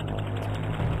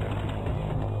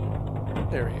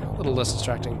 There we go, a little less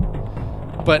distracting.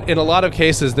 But in a lot of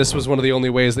cases, this was one of the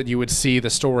only ways that you would see the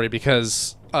story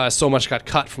because so much got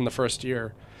cut from the first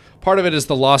year. Part of it is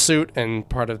the lawsuit, and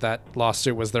part of that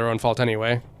lawsuit was their own fault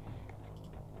anyway.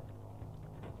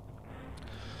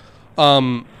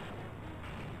 But,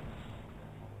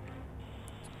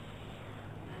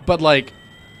 like,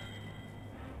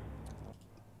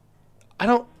 I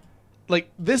don't, like,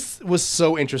 this was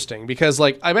so interesting because,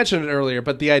 like, I mentioned it earlier,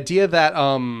 but the idea that,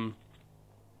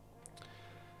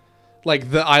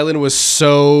 like, the island was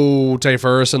so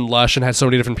diverse and lush and had so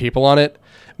many different people on it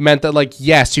meant that, like,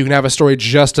 yes, you can have a story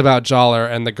just about Jaller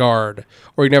and the guard,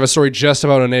 or you can have a story just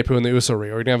about Onepu and the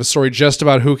Usuri, or you can have a story just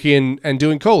about Huki and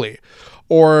doing Koli,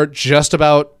 or just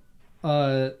about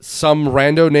some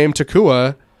rando named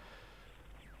Takua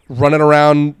running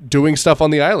around doing stuff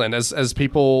on the island as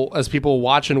people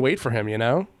watch and wait for him, you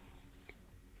know?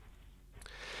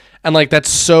 And like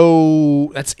that's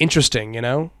interesting, you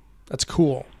know? That's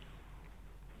cool.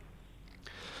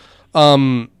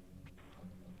 And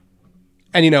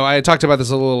you know, I talked about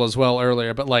this a little as well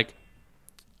earlier, but like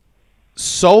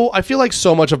I feel like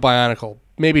so much of Bionicle,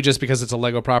 maybe just because it's a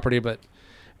Lego property, but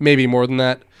maybe more than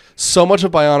that, so much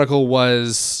of Bionicle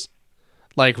was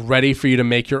like ready for you to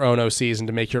make your own OCs and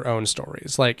to make your own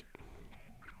stories. Like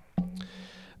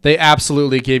they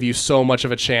absolutely gave you so much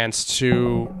of a chance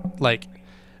to like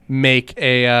make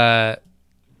a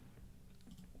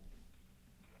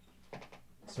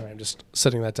sorry, I'm just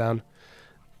setting that down.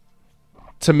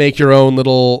 To make your own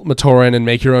little Matoran and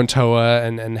make your own Toa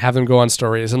and have them go on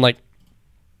stories. And like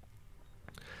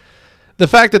the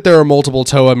fact that there are multiple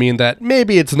Toa mean that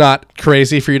maybe it's not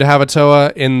crazy for you to have a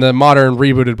Toa. In the modern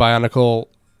rebooted Bionicle,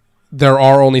 there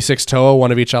are only 6 Toa,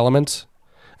 one of each element.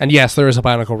 And yes, there is a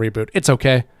Bionicle reboot. It's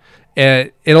okay.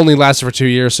 It only lasted for 2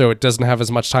 years, so it doesn't have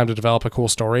as much time to develop a cool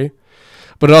story.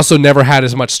 But it also never had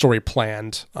as much story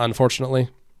planned, unfortunately.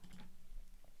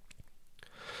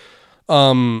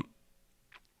 But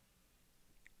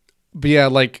yeah,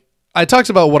 like, I talked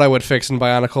about what I would fix in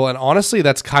Bionicle, and honestly,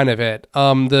 that's kind of it.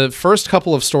 The first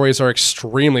couple of stories are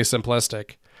extremely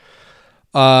simplistic.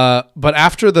 But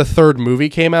after the third movie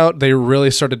came out, they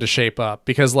really started to shape up,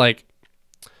 because, like,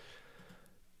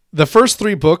 the first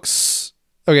 3 books,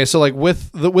 okay, so like with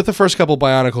the first couple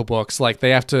Bionicle books, like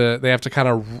they have to kind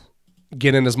of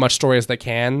get in as much story as they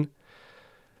can,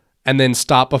 and then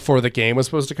stop before the game was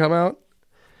supposed to come out.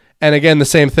 And again, the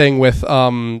same thing with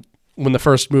when the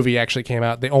first movie actually came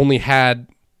out, they only had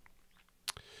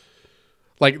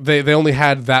like they only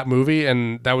had that movie,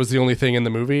 and that was the only thing in the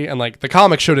movie. And like the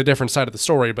comic showed a different side of the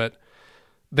story, but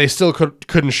they still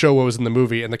couldn't show what was in the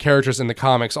movie, and the characters in the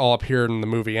comics all appeared in the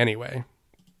movie anyway.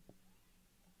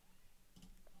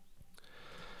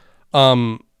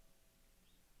 And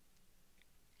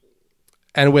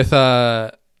with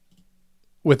the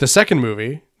second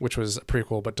movie, which was a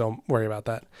prequel, but don't worry about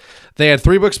that, they had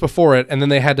 3 books before it, and then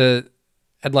they had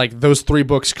like those 3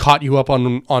 books caught you up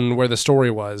on where the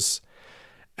story was.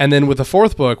 And then with the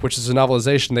 4th book, which is a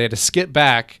novelization, they had to skip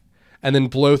back and then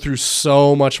blow through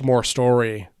so much more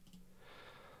story.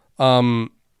 And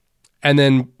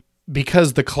then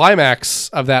because the climax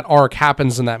of that arc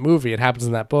happens in that movie, it happens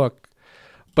in that book,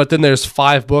 but then there's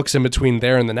 5 books in between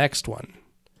there and the next one.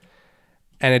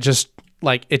 And it just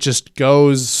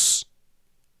goes,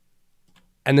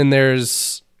 and then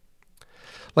there's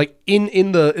like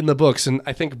in the books, and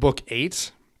I think book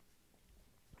 8,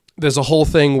 there's a whole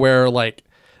thing where like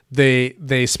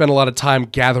they spend a lot of time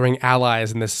gathering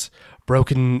allies in this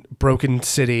broken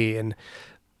city, and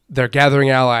they're gathering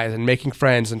allies and making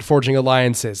friends and forging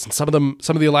alliances, and some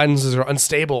of the alliances are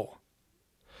unstable.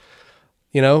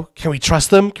 You know, can we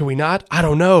trust them? Can we not? I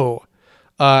don't know.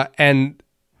 And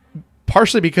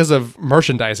partially because of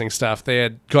merchandising stuff, they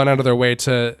had gone out of their way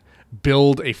to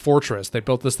build a fortress. They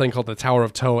built this thing called the Tower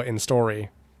of Toa in story.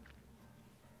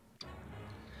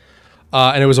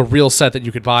 And it was a real set that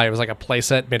you could buy. It was like a play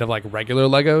set made of like regular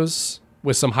Legos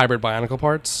with some hybrid Bionicle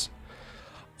parts.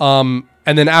 And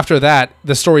then after that,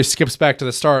 the story skips back to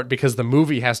the start because the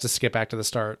movie has to skip back to the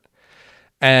start.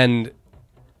 And,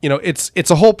 you know, it's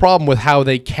a whole problem with how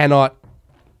they cannot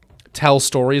tell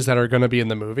stories that are going to be in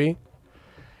the movie.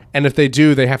 And if they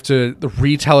do, they have to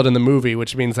retell it in the movie,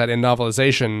 which means that in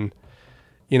novelization,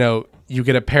 you know, you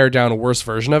get a pared down worse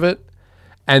version of it.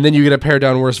 And then you get a pared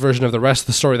down worse version of the rest of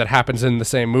the story that happens in the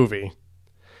same movie.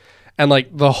 And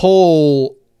like the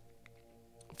whole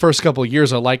first couple of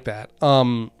years are like that.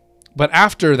 But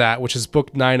after that, which is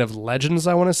book 9 of Legends,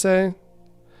 I want to say,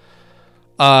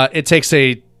 it takes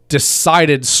a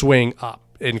decided swing up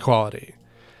in quality.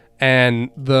 And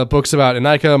the books about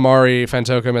Inika, Mari,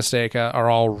 Fantoka, Mistaka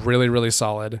are all really, really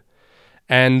solid.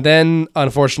 And then,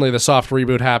 unfortunately, the soft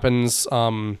reboot happens,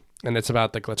 and it's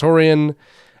about the Glatorian.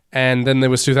 And then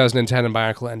there was 2010, and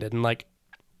Bionicle ended. And, like,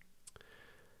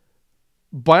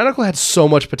 Bionicle had so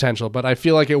much potential, but I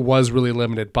feel like it was really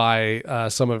limited by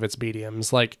some of its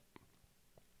mediums. Like,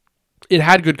 it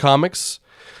had good comics,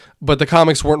 but the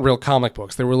comics weren't real comic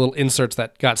books. They were little inserts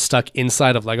that got stuck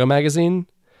inside of Lego Magazine.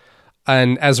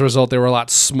 And as a result, they were a lot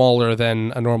smaller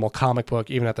than a normal comic book,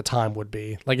 even at the time, would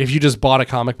be. Like, if you just bought a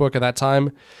comic book at that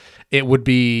time, it would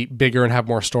be bigger and have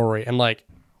more story. And, like,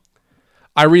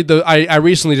 I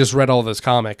recently just read all those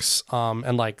comics,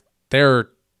 and, like, they're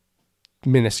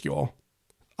minuscule.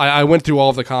 I went through all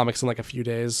of the comics in, like, a few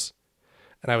days,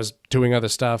 and I was doing other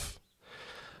stuff.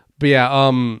 But,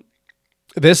 yeah,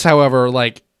 this, however,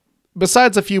 like,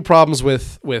 besides a few problems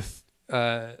with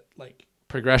like,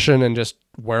 progression and just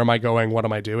where am I going, what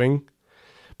am I doing,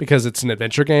 because it's an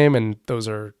adventure game, and those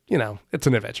are, you know, it's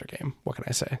an adventure game, what can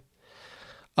I say.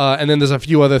 And then there's a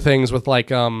few other things with like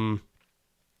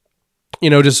you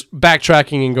know, just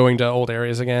backtracking and going to old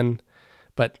areas again,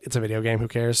 but it's a video game, who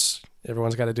cares,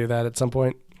 everyone's got to do that at some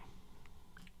point.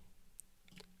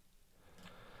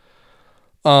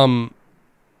 But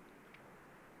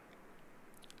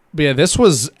yeah, this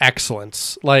was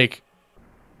excellent. Like,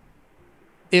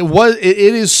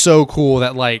 it is so cool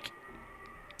that, like,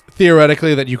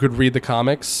 theoretically that you could read the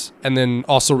comics and then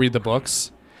also read the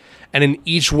books, and in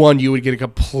each one you would get a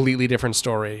completely different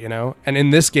story, you know? And in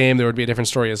this game there would be a different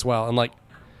story as well. And like,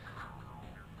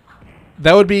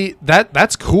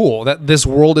 that's cool that this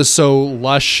world is so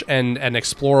lush and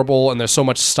explorable, and there's so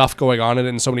much stuff going on in it,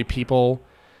 and so many people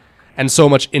and so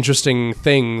much interesting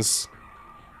things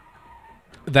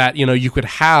that, you know, you could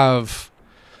have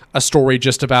a story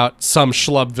just about some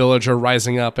schlub villager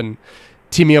rising up and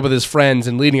teaming up with his friends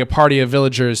and leading a party of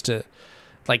villagers to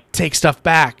like take stuff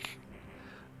back.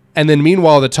 And then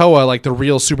meanwhile, the Toa, like the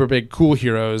real super big cool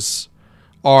heroes,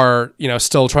 are, you know,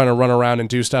 still trying to run around and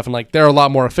do stuff, and like they're a lot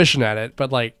more efficient at it.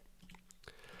 But like,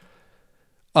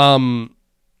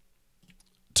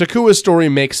 Takua's story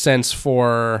makes sense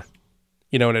for,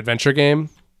 you know, an adventure game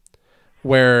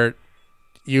where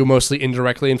you mostly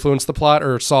indirectly influence the plot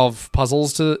or solve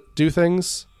puzzles to do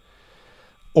things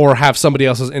or have somebody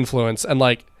else's influence. And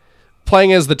like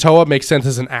playing as the Toa makes sense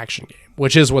as an action game,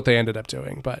 which is what they ended up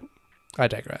doing, but I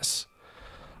digress.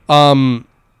 I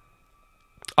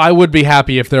would be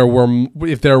happy if there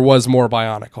was more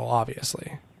Bionicle,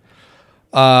 obviously.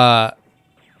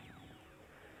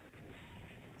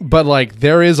 But like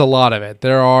there is a lot of it.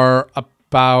 There are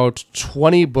about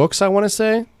 20 books, I want to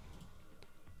say.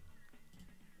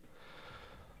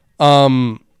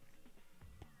 Yeah,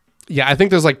 I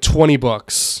think there's like 20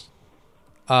 books.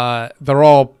 They're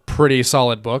all pretty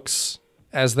solid books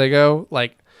as they go.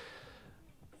 Like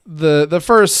the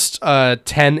first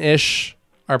 10-ish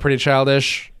are pretty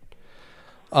childish.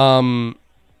 But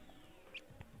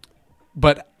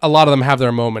a lot of them have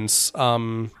their moments.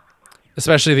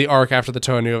 Especially the arc after the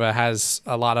Toa Nuva has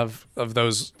a lot of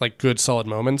those like good solid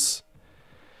moments.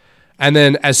 And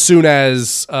then as soon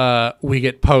as we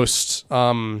get post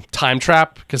Time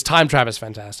Trap, because Time Trap is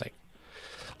fantastic.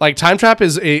 Like Time Trap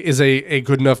is a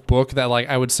good enough book that like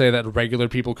I would say that regular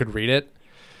people could read it.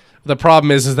 The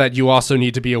problem is that you also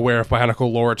need to be aware of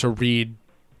Bionicle lore to read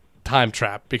Time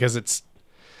Trap, because it's,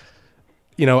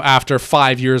 you know, after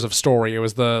 5 years of story, it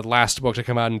was the last book to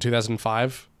come out in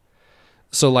 2005.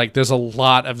 So like there's a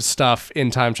lot of stuff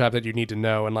in Time Trap that you need to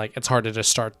know, and like it's hard to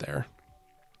just start there.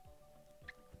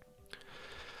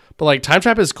 But like Time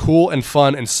Trap is cool and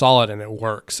fun and solid, and it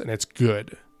works and it's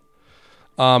good.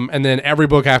 And then every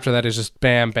book after that is just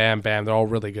bam, bam, bam. They're all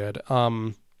really good.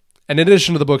 And in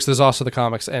addition to the books, there's also the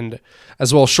comics and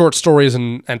as well short stories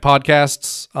and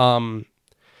podcasts.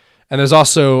 And there's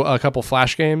also a couple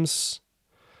Flash games.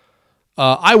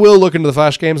 I will look into the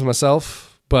Flash games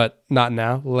myself, but not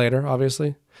now, later,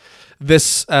 obviously.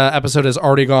 This episode has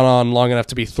already gone on long enough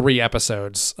to be 3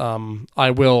 episodes.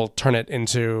 I will turn it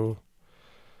into...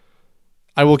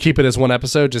 I will keep it as 1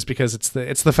 episode just because it's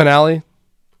the finale.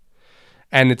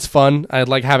 And it's fun. I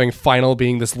like having final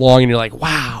being this long and you're like,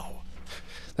 wow,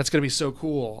 that's going to be so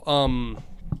cool.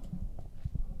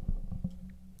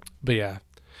 But yeah.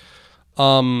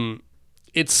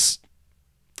 It's...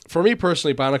 For me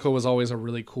personally, Bionicle was always a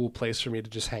really cool place for me to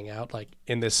just hang out, like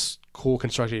in this cool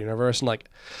constructed universe. And like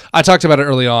I talked about it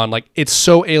early on, like it's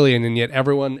so alien, and yet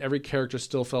every character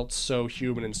still felt so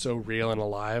human and so real and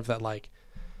alive that like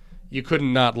you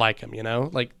couldn't not like them, you know?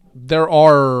 Like there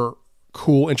are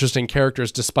cool, interesting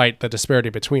characters despite the disparity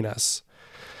between us.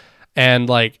 And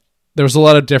like there was a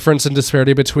lot of difference and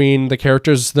disparity between the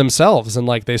characters themselves, and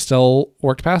like they still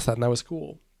worked past that, and that was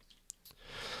cool.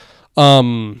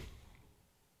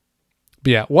 But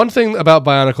yeah, one thing about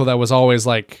Bionicle that was always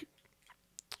like,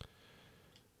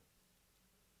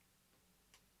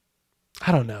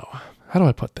 I don't know. How do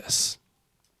I put this?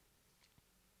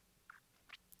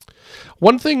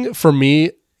 One thing for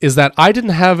me is that I didn't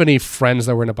have any friends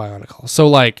that were into Bionicle. So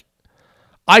like,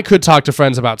 I could talk to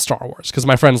friends about Star Wars because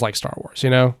my friends like Star Wars, you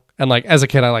know? And like, as a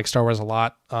kid, I like Star Wars a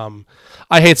lot.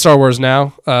 I hate Star Wars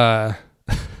now.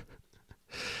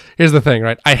 Here's the thing,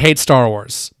 right? I hate Star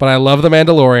Wars, but I love The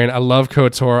Mandalorian. I love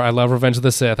KOTOR. I love Revenge of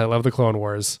the Sith. I love The Clone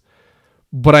Wars.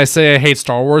 But I say I hate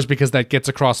Star Wars because that gets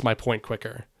across my point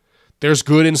quicker. There's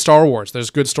good in Star Wars.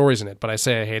 There's good stories in it, but I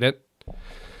say I hate it.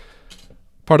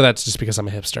 Part of that's just because I'm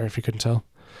a hipster, if you couldn't tell.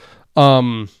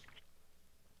 I'm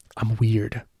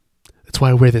weird. That's why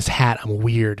I wear this hat. I'm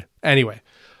weird. Anyway.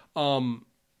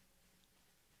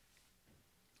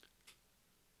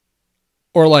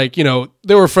 Or like, you know,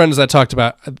 there were friends that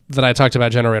I talked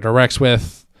about Generator Rex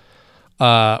with,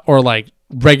 or like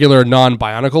regular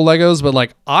non-Bionicle Legos, but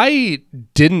like I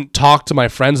didn't talk to my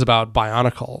friends about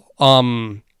Bionicle.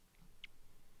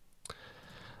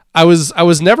 I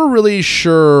was never really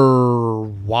sure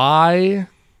why.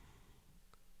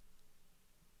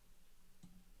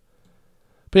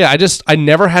 But yeah, I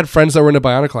never had friends that were into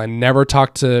Bionicle. I never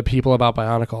talked to people about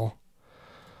Bionicle.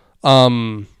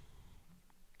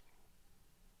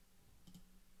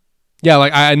 Yeah,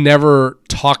 like I never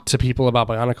talked to people about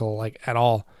Bionicle like at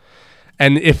all.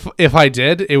 And if I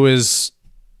did, it was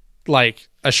like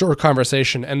a short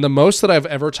conversation. And the most that I've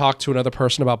ever talked to another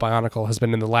person about Bionicle has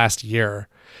been in the last year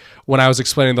when I was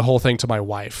explaining the whole thing to my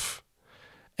wife.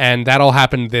 And that all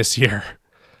happened this year,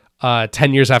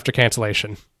 10 years after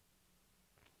cancellation.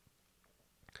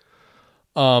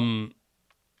 And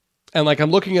like,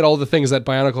 I'm looking at all the things that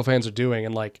Bionicle fans are doing,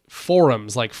 and like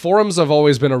forums have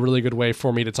always been a really good way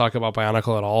for me to talk about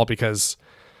Bionicle at all, because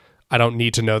I don't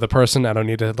need to know the person. I don't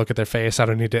need to look at their face. I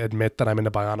don't need to admit that I'm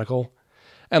into Bionicle.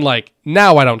 And like,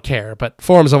 now I don't care, but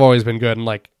forums have always been good. And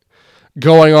like,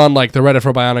 going on like the Reddit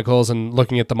for Bionicles and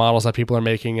looking at the models that people are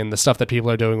making and the stuff that people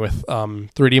are doing with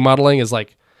 3D modeling is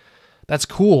like, that's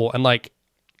cool. And like,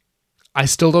 I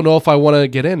still don't know if I want to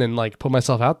get in and like put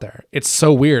myself out there. It's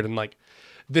so weird. And like,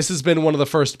 this has been one of the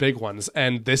first big ones,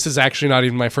 and this is actually not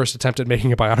even my first attempt at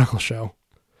making a Bionicle show.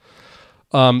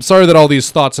 Sorry that all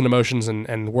these thoughts and emotions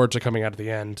and words are coming out at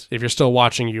the end. If you're still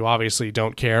watching, you obviously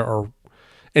don't care, or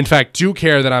in fact do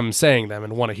care that I'm saying them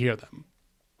and want to hear them.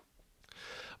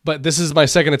 But this is my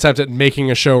second attempt at making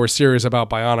a show or series about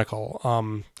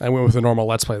Bionicle. I went with a normal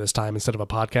Let's Play this time instead of a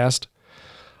podcast.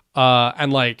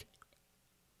 And like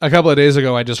a couple of days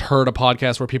ago, I just heard a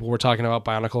podcast where people were talking about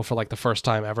Bionicle for like the first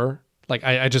time ever. Like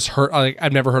I just heard, like,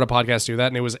 I've never heard a podcast do that,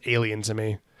 and it was alien to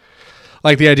me.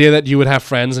 Like the idea that you would have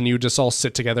friends and you would just all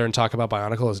sit together and talk about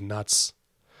Bionicle is nuts.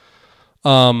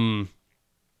 Yeah,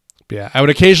 I would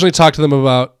occasionally talk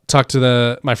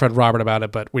to my friend Robert about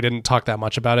it, but we didn't talk that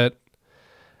much about it.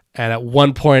 And at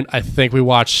one point, I think we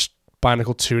watched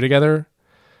Bionicle 2 together.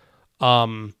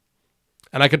 And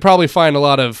I could probably find a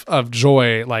lot of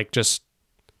joy, like just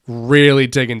really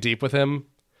digging deep with him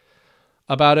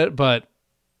about it, but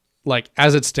like,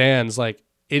 as it stands, like,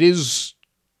 it is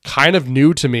kind of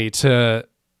new to me to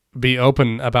be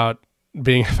open about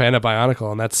being a fan of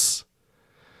Bionicle, and that's,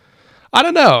 I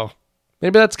don't know,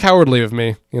 maybe that's cowardly of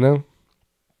me, you know?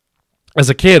 As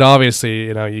a kid, obviously,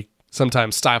 you know, you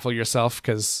sometimes stifle yourself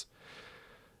because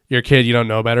you're a kid, you don't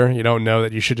know better, you don't know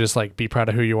that you should just, like, be proud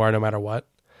of who you are no matter what.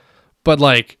 But,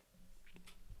 like,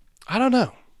 I don't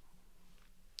know.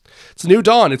 It's a new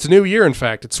dawn. It's a new year, in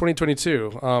fact. It's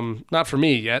 2022. Not for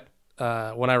me yet.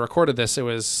 When I recorded this, it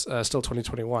was still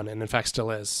 2021, and in fact still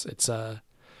is. It's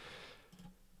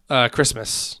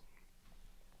Christmas.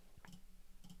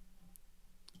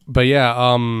 But yeah,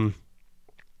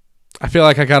 I feel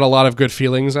like I got a lot of good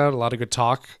feelings out, a lot of good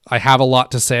talk. I have a lot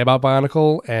to say about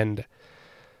Bionicle, and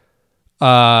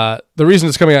the reason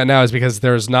it's coming out now is because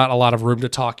there's not a lot of room to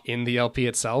talk in the LP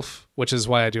itself, which is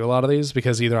why I do a lot of these,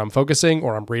 because either I'm focusing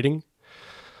or I'm reading.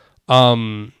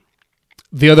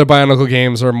 The other Bionicle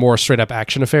games are more straight up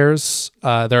action affairs.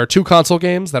 There are 2 console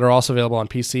games that are also available on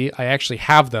PC. I actually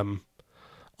have them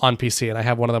on PC, and I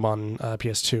have one of them on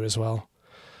PS2 as well.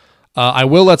 I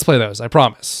will Let's Play those, I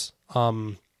promise.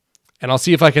 And I'll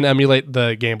see if I can emulate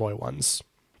the Game Boy ones.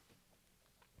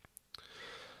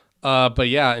 But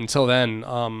yeah, until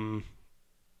then,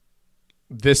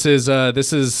 this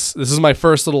is my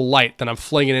first little light that I'm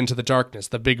flinging into the darkness,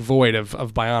 the big void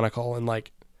of Bionicle, and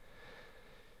like,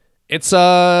 it's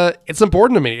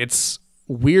important to me. It's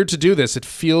weird to do this. It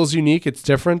feels unique. It's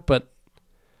different, but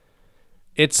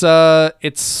it's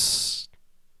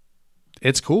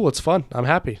cool. It's fun. I'm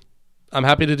happy. I'm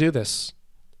happy to do this.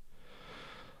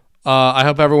 I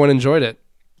hope everyone enjoyed it.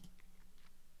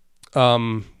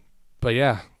 But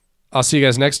yeah, I'll see you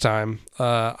guys next time.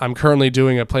 I'm currently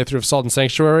doing a playthrough of Salt and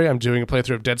Sanctuary. I'm doing a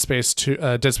playthrough of Dead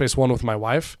Space 1 with my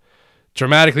wife.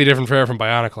 Dramatically different fare from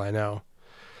Bionicle, I know.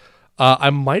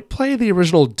 I might play the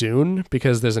original Dune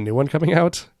because there's a new one coming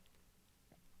out.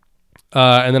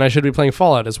 And then I should be playing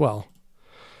Fallout as well.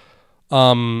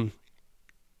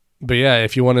 But yeah,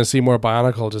 if you want to see more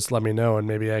Bionicle, just let me know, and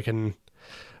maybe I can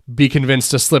be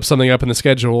convinced to slip something up in the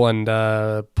schedule and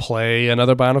play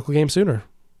another Bionicle game sooner.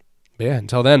 But yeah,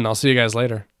 until then, I'll see you guys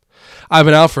later. I've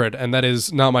been Alfred, and that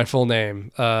is not my full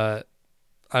name. I'm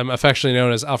affectionately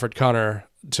known as Alfred Connor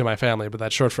to my family, but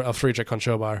that's short for Elfriedrich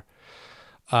Conschobar.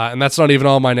 And that's not even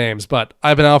all my names, but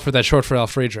I've been Alfred, that's short for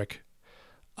Elfriedrich.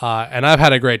 And I've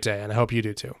had a great day, and I hope you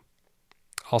do too.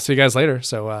 I'll see you guys later,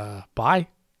 so bye.